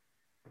like?"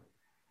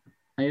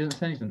 And he doesn't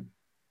say anything.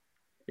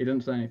 He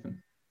doesn't say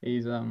anything.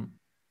 He's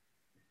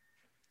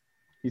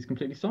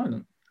completely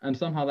silent, and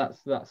somehow that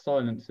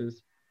silence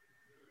is,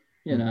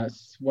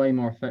 it's way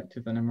more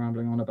effective than him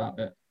rambling on about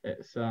it.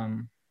 It's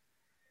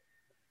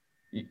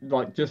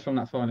like just from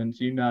that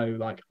silence,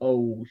 like,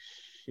 oh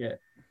shit,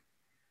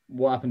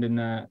 what happened in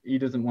there? He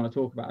doesn't want to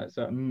talk about it,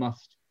 so it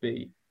must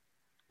be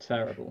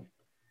terrible.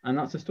 And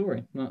that's a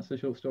story. That's a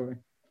short story.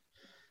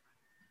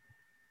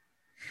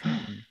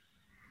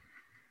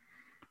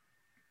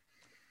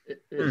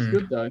 It's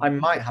good though. I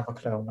might have a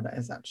clue on what it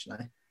is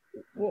actually.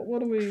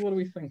 What are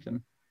we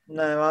thinking?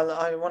 No,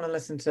 I want to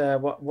listen to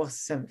what's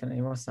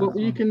symphony. What's that? Well,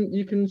 you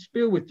can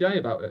spiel with Jay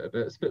about it a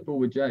bit. Spitball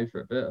with Jay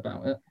for a bit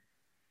about it.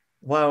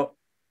 Well,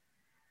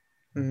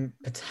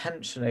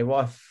 potentially.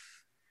 Well,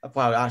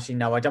 actually,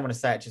 no. I don't want to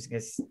say it just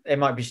because it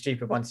might be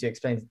stupid once you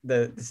explain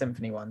the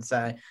symphony one.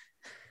 So,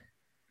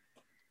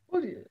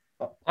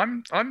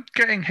 I'm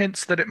getting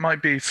hints that it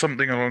might be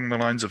something along the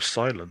lines of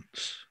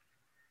silence.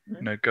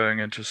 Going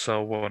into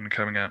cell one,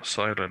 coming out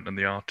silent, and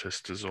the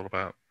artist is all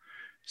about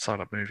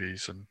silent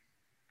movies and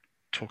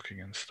talking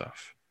and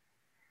stuff.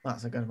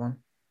 That's a good one.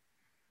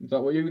 Is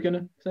that what you were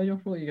gonna say, Josh?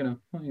 What are you gonna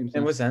say?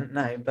 It wasn't,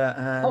 no, but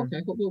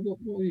okay. What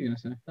were you gonna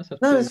say?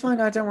 No, it's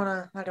fine. I don't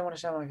want to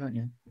show my point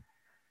yet.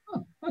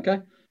 Oh, okay.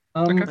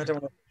 I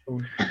don't want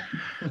to.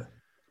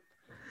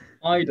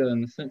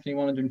 Haydn, Symphony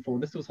 104.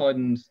 This was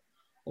Haydn's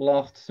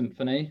last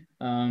symphony.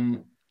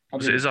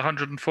 Was it his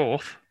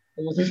 104th?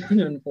 It was his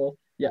 104th.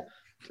 Yeah.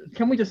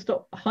 Can we just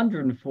stop?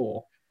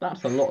 104.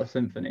 That's a lot of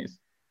symphonies.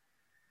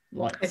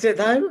 Like, is it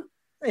though?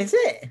 Is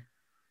it?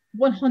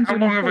 104. How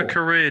long of a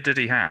career did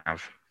he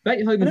have?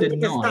 Beethoven did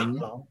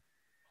 9.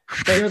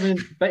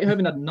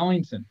 Beethoven had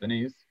 9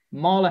 symphonies.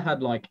 Mahler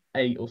had like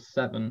 8 or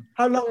 7.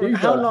 How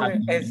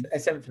long is a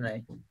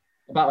symphony?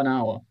 About an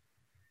hour.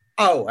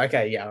 Oh,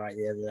 okay, yeah, right,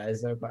 yeah,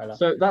 there's quite a lot.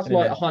 So that's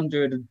like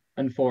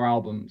 104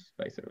 albums,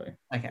 basically.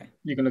 Okay,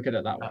 you can look at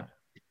it that way.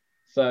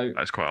 So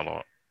that's quite a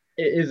lot.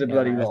 It is a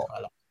bloody lot.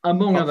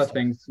 Among other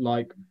things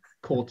like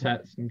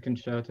quartets and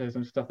concertos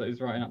and stuff that he was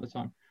writing at the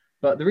time.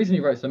 But the reason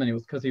he wrote so many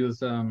was because he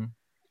was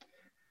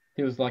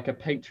like a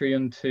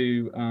patron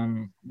to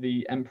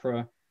the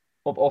Emperor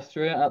of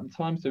Austria at the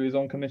time. So he was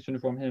on commission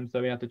from him.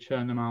 So he had to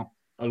churn them out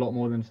a lot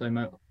more than, say,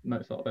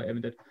 Mozart or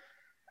Beethoven did.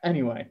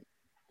 Anyway,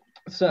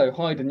 so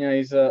Haydn, yeah,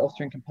 he's an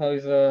Austrian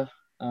composer,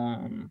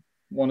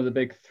 one of the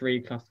big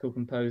 3 classical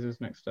composers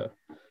next to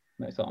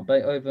Mozart and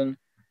Beethoven.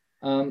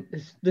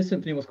 This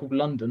symphony was called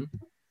London.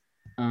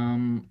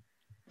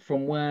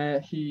 From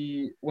where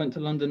he went to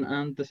London,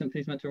 and the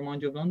symphony is meant to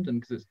remind you of London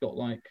because it's got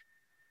like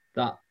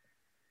that.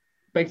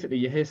 Basically,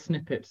 you hear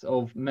snippets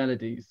of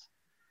melodies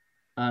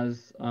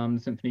as the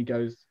symphony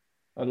goes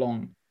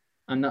along,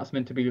 and that's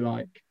meant to be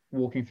like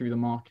walking through the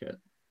market.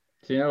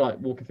 So like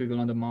walking through the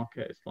London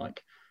market, it's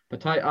like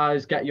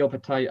potatoes, get your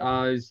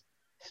potatoes,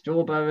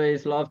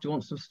 strawberries, love, do you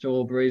want some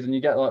strawberries? And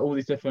you get like all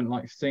these different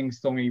like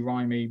sing-songy,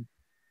 rhymey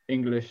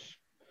English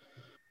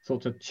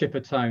sort of chipper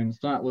tones.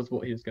 That was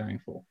what he was going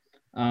for.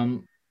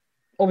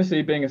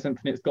 Obviously, being a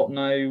symphony, it's got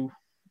no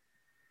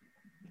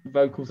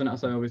vocals in it.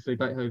 So obviously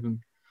Beethoven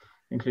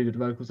included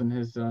vocals in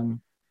his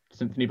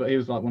symphony, but he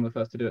was like one of the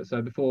first to do it.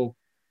 So before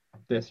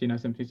this,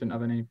 symphonies didn't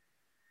have any,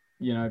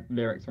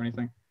 lyrics or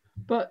anything.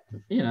 But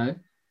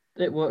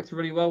it works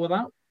really well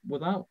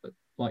without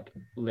like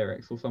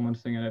lyrics or someone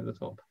singing over the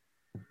top.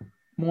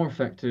 More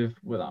effective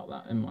without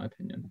that, in my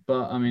opinion.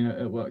 But I mean,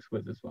 it works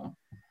with as well.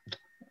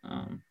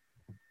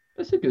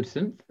 It's a good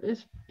synth.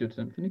 It's a good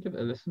symphony. Give it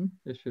a listen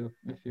if you're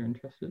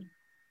interested.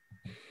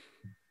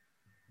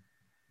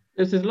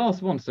 It's his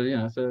last one, so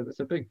it's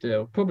a big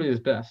deal. Probably his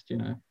best,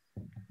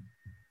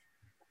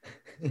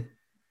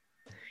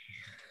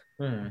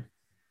 I'm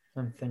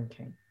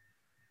thinking.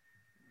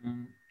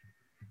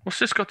 What's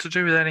this got to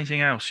do with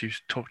anything else you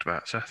talked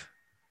about, Seth?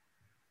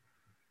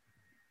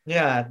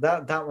 Yeah,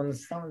 that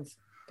one's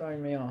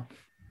throwing me off.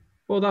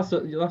 Well, that's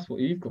what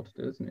you've got to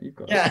do, isn't it? You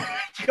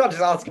can't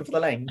just ask him for the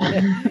link.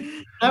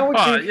 How would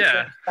you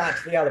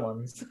back to the other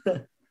ones?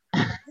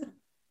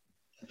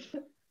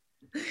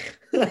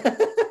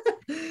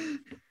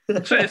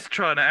 So it's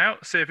trying it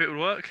out, see if it would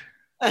work.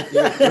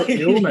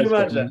 You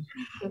almost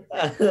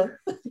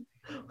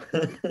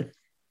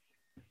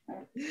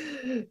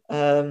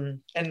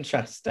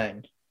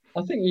interesting.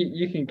 I think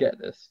you can get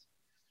this.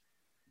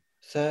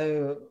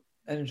 So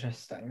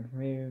interesting.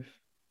 Do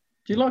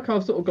you like how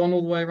I've sort of gone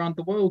all the way around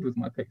the world with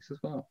my picks as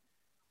well?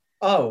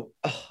 Oh,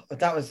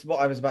 that was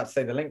what I was about to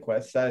say the link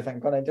with, so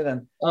thank God I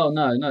didn't. Oh,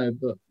 no,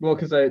 but, well,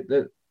 because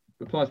it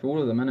applies for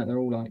all of them, innit? They're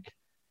all like...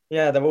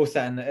 Yeah, they're all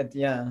set in,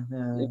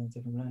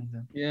 different ways.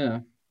 Yeah.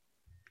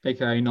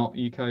 AKA not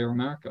UK or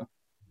America.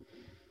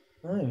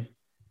 Oh.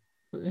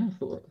 But yeah, I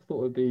thought it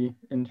would be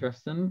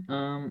interesting.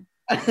 I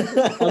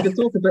could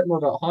talk a bit more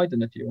about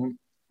Haydn if you want.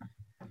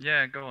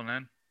 Yeah, go on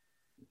then.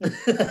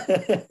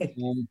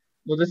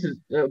 Well,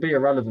 it'll be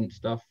irrelevant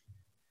stuff.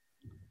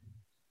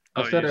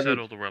 You said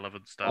all the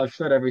relevant stuff. I've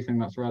said everything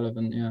that's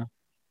relevant, yeah.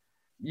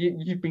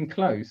 You've been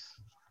close,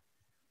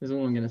 is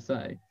all I'm going to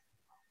say.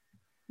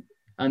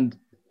 And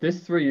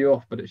this threw you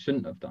off, but it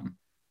shouldn't have done.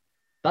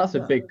 That's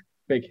a big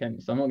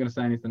hint, so I'm not going to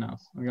say anything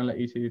else. I'm going to let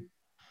you two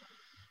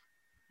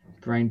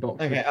brain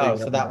box. Okay,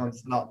 so that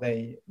one's not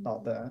the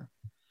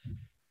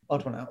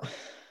odd one out.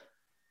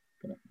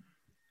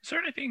 Is there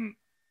anything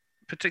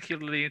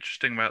particularly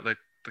interesting about the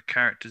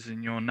characters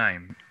in your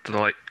name?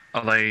 Are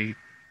they?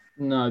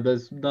 No,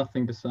 there's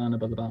nothing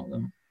discernible about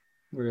them.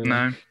 Really.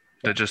 No,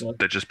 they're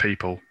just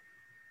people.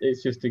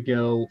 It's just a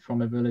girl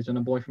from a village and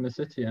a boy from a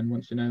city, and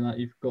once you know that,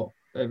 you've got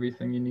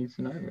everything you need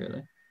to know,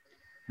 really.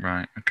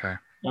 Right. Okay.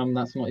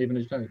 That's not even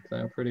a joke. They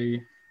are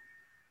pretty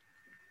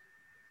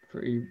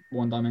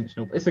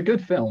one-dimensional. It's a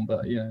good film,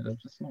 but they're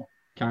just not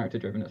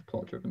character-driven. It's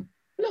plot-driven.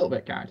 A little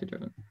bit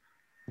character-driven.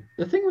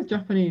 The thing with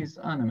Japanese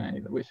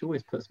anime, which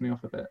always puts me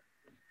off a bit,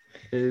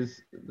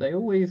 is they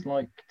always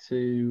like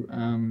to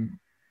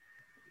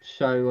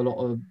show a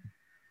lot of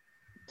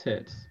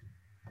tits.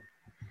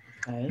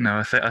 Okay. No,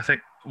 I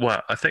think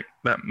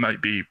that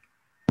might be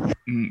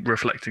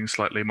reflecting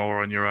slightly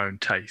more on your own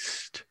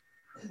taste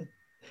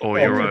or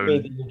your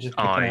own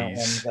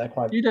eyes.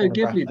 Studio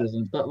Ghibli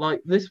doesn't, but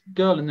like this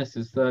girl in this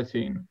is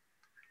 13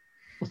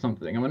 or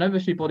something, and whenever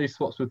she body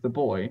swaps with the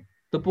boy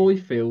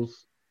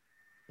feels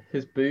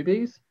his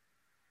boobies,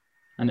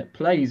 and it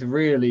plays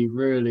really,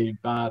 really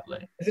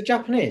badly. Is it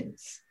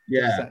Japanese?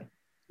 Yeah.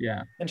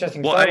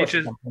 Interesting. What age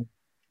is?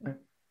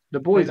 The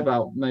boy's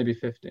about maybe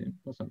 15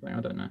 or something. I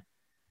don't know.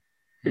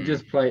 It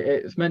just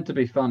it's meant to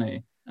be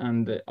funny,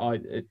 and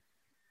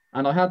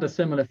I had a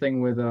similar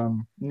thing with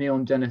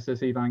Neon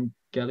Genesis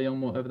Evangelion,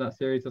 whatever that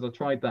series is. I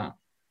tried that,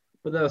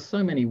 but there are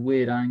so many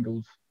weird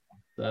angles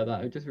there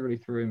that it just really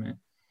threw me.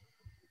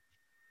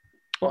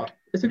 But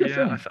it's a good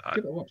film.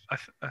 Give it a watch. I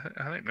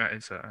think that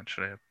is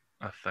actually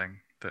a thing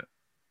that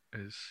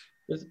is.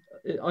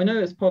 I know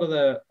it's part of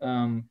the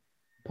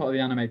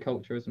anime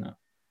culture, isn't it?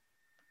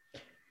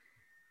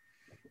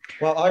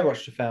 Well, I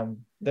watched a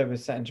film that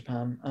was set in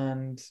Japan,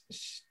 and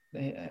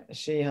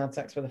she had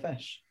sex with a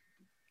fish.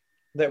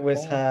 That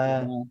was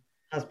her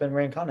husband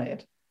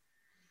reincarnated.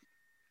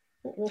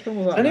 What film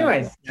was that?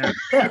 Anyways,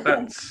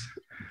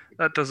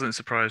 that doesn't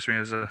surprise me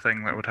as a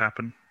thing that would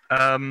happen.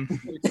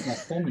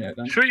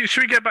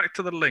 Should we get back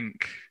to the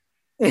link?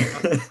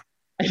 Yeah,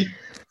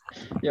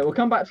 we'll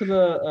come back to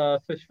the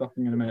fish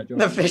fucking in a minute, Josh.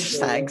 The fish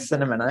sex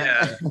in a minute.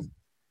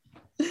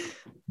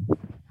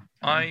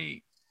 Yeah.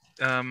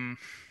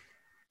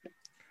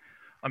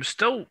 I'm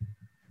still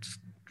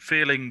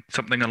feeling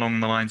something along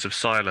the lines of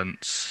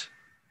silence.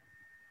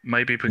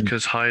 Maybe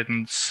because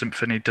Haydn's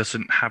symphony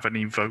doesn't have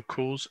any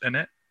vocals in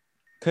it.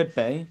 Could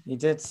be. He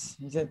did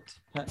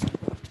put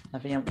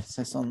heavy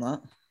emphasis on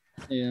that.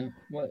 Yeah.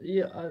 Well,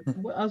 yeah.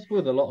 As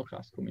with a lot of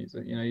classical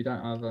music, you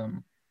don't have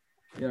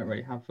you don't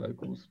really have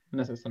vocals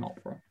unless it's an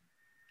opera.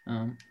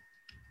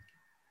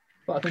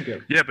 But I think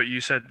it. Yeah, but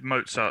you said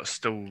Mozart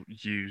still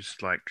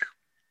used like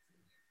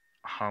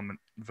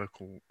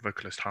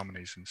vocalist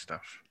harmonies and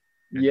stuff.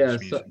 Yeah,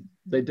 so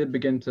they did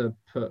begin to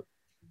put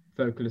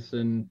vocalists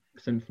in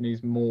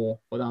symphonies more,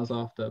 but that was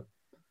after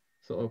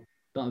that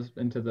was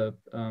into the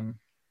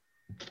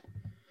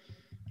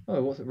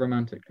what's it,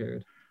 Romantic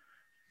period.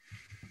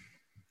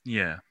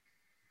 Yeah.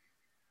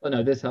 Oh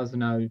no, this has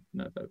no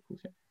vocals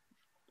yet.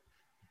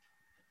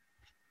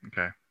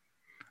 Okay.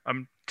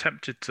 I'm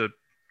tempted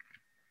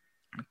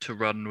to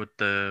run with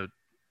the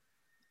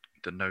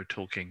no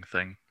talking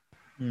thing.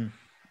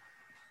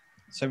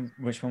 So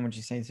which one would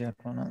you say is the other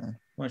one out then?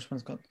 Which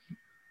one's got?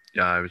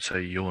 Yeah, I would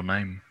say your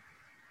name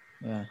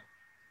Yeah.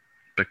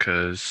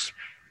 because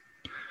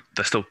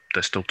they're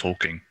still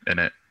talking in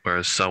it,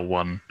 whereas cell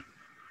 1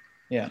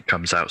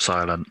 comes out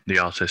silent. The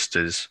artist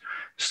is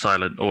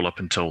silent all up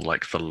until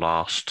like the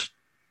last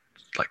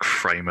like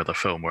frame of the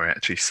film where it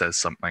actually says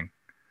something.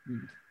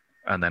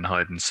 And then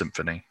Haydn's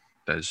symphony,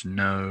 there's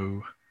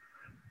no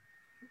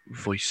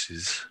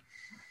voices.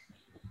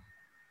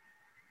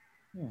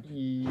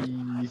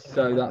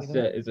 So that's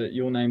it. Is it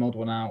your name, odd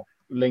one out?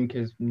 Link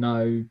is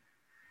no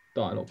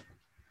dialogue.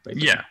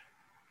 Basically.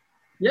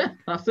 Yeah,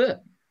 that's it.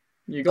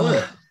 You got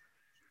it.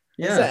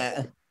 Yeah. Is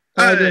it?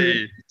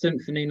 Hey!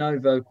 Symphony, no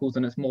vocals,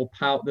 and it's more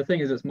power. The thing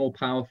is, it's more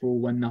powerful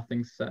when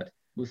nothing's said.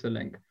 Was the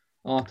link?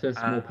 Artist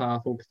more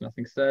powerful because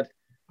nothing's said.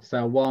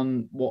 Cell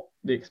 1, what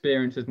the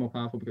experience is more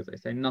powerful because they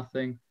say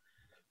nothing.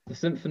 The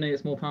symphony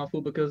is more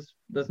powerful because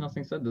there's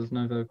nothing said. There's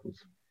no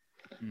vocals.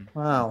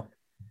 Wow.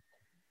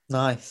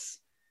 Nice.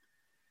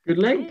 Good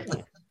link.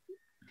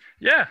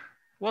 Yeah.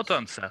 Well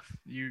done, Seth.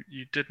 You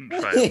didn't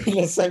fail.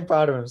 He's so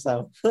proud of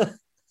himself. I thought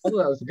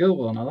that was a good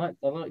one. I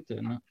liked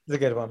doing that. It's a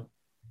good one.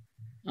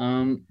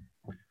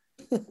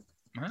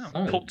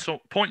 Wow.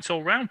 Points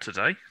all round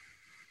today.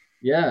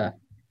 Yeah.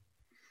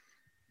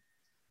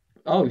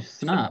 Oh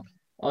snap!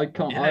 I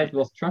can't. Yeah. I've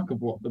lost track of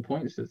what the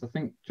points is. I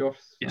think Josh.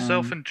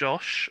 Yourself and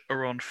Josh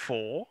are on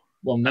 4.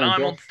 Well, no, and I'm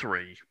Josh, on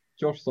 3.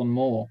 Josh's on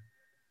more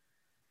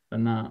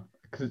than that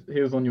because he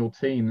was on your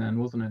team then,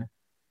 wasn't he?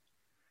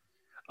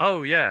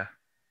 Oh yeah.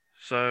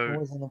 So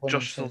Always on the winning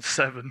Josh is team. on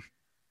 7.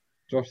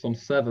 Josh's on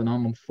 7.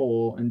 I'm on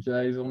 4, and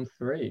Jay's on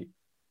 3.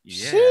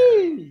 Yeah.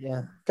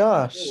 Yeah.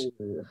 Gosh.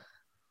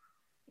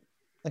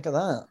 Look at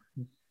that.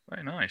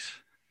 Very nice.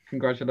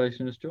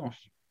 Congratulations,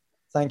 Josh.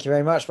 Thank you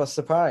very much. What a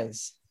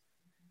surprise.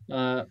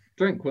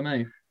 Drink with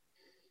me,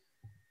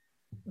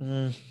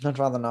 I'd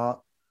rather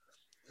not.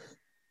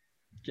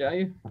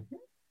 Jay.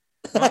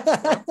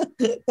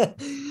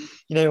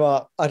 You know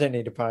what? I don't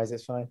need a prize.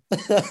 It's fine.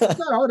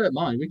 No, I don't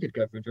mind. We could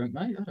go for a drink,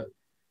 mate. I don't.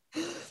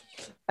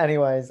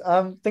 Anyways,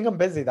 I think I'm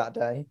busy that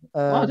day.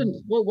 I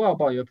didn't. Well, I'll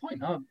buy you a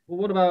pint.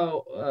 What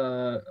about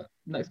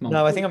next month?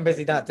 No, I think I'm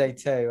busy that day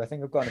too. I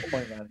think I've got an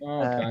appointment.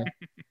 Okay.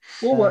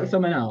 We'll work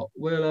something out.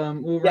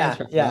 We'll Yeah,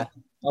 check yeah. that.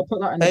 I'll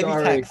put that in the Maybe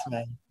diary. text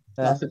me.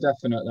 That's a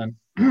definite then.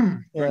 Yeah.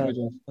 Drink with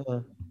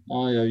Josh. I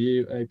owe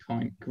you a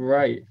pint.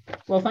 Great.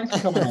 Well, thanks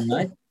for coming on,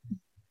 mate.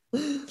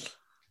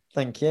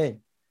 Thank you.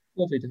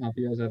 Lovely to have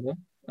you as ever.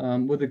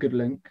 With a good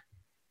link.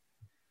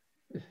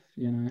 If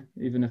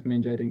even if me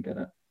and Jay didn't get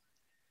it.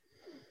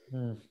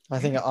 I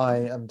think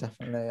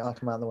I'll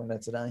come out the winner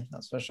today.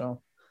 That's for sure.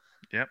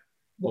 Yep.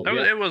 Well,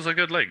 It was a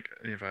good link,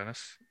 in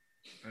fairness.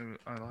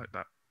 I like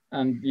that.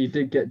 And you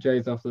did get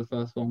Jay's after the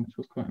first one, which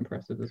was quite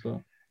impressive as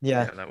well.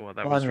 Yeah. That was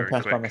I'm very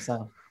impressed quick. by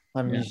myself.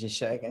 I'm usually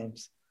shit at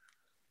games.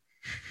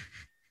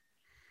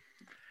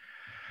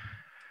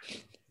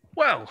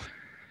 Well,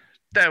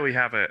 there we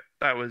have it.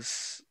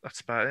 That's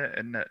about it,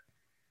 isn't it?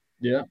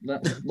 Yeah,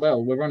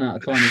 we're running out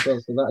of time as well,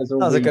 so that is all.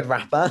 That was a good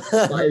rapper.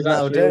 That is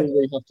That'll actually all do.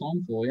 we have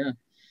time for. Yeah.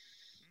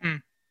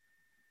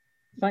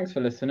 Thanks for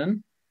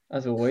listening,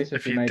 as always.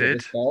 If you made it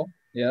this far,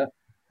 yeah.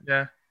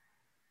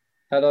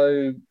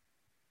 Hello,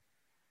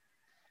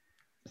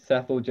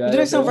 Seth or Jay. You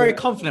don't sound very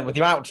confident with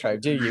your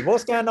outro, do you?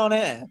 What's going on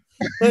here?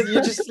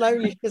 You're just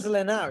slowly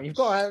fizzling out. You've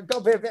got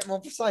to be a bit more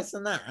precise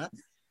than that.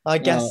 I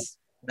guess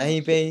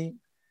maybe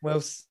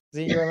we'll see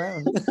you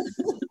around.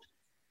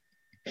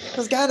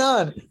 What's going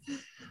on?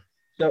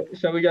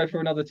 Shall we go for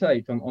another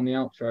take on the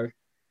outro?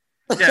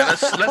 Yeah,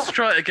 let's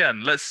try it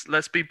again.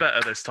 Let's be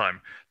better this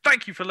time.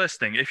 Thank you for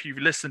listening. If you've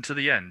listened to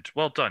the end,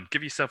 well done.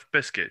 Give yourself a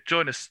biscuit.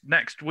 Join us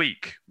next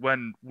week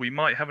when we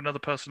might have another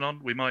person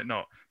on. We might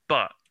not.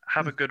 But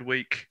have a good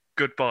week.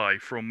 Goodbye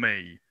from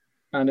me.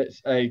 And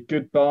it's a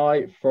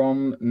goodbye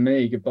from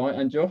me. Goodbye.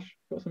 And Josh,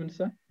 got something to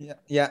say?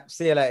 Yeah.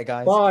 See you later,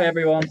 guys. Bye,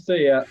 everyone.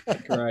 See ya.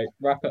 Great.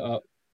 Wrap it up.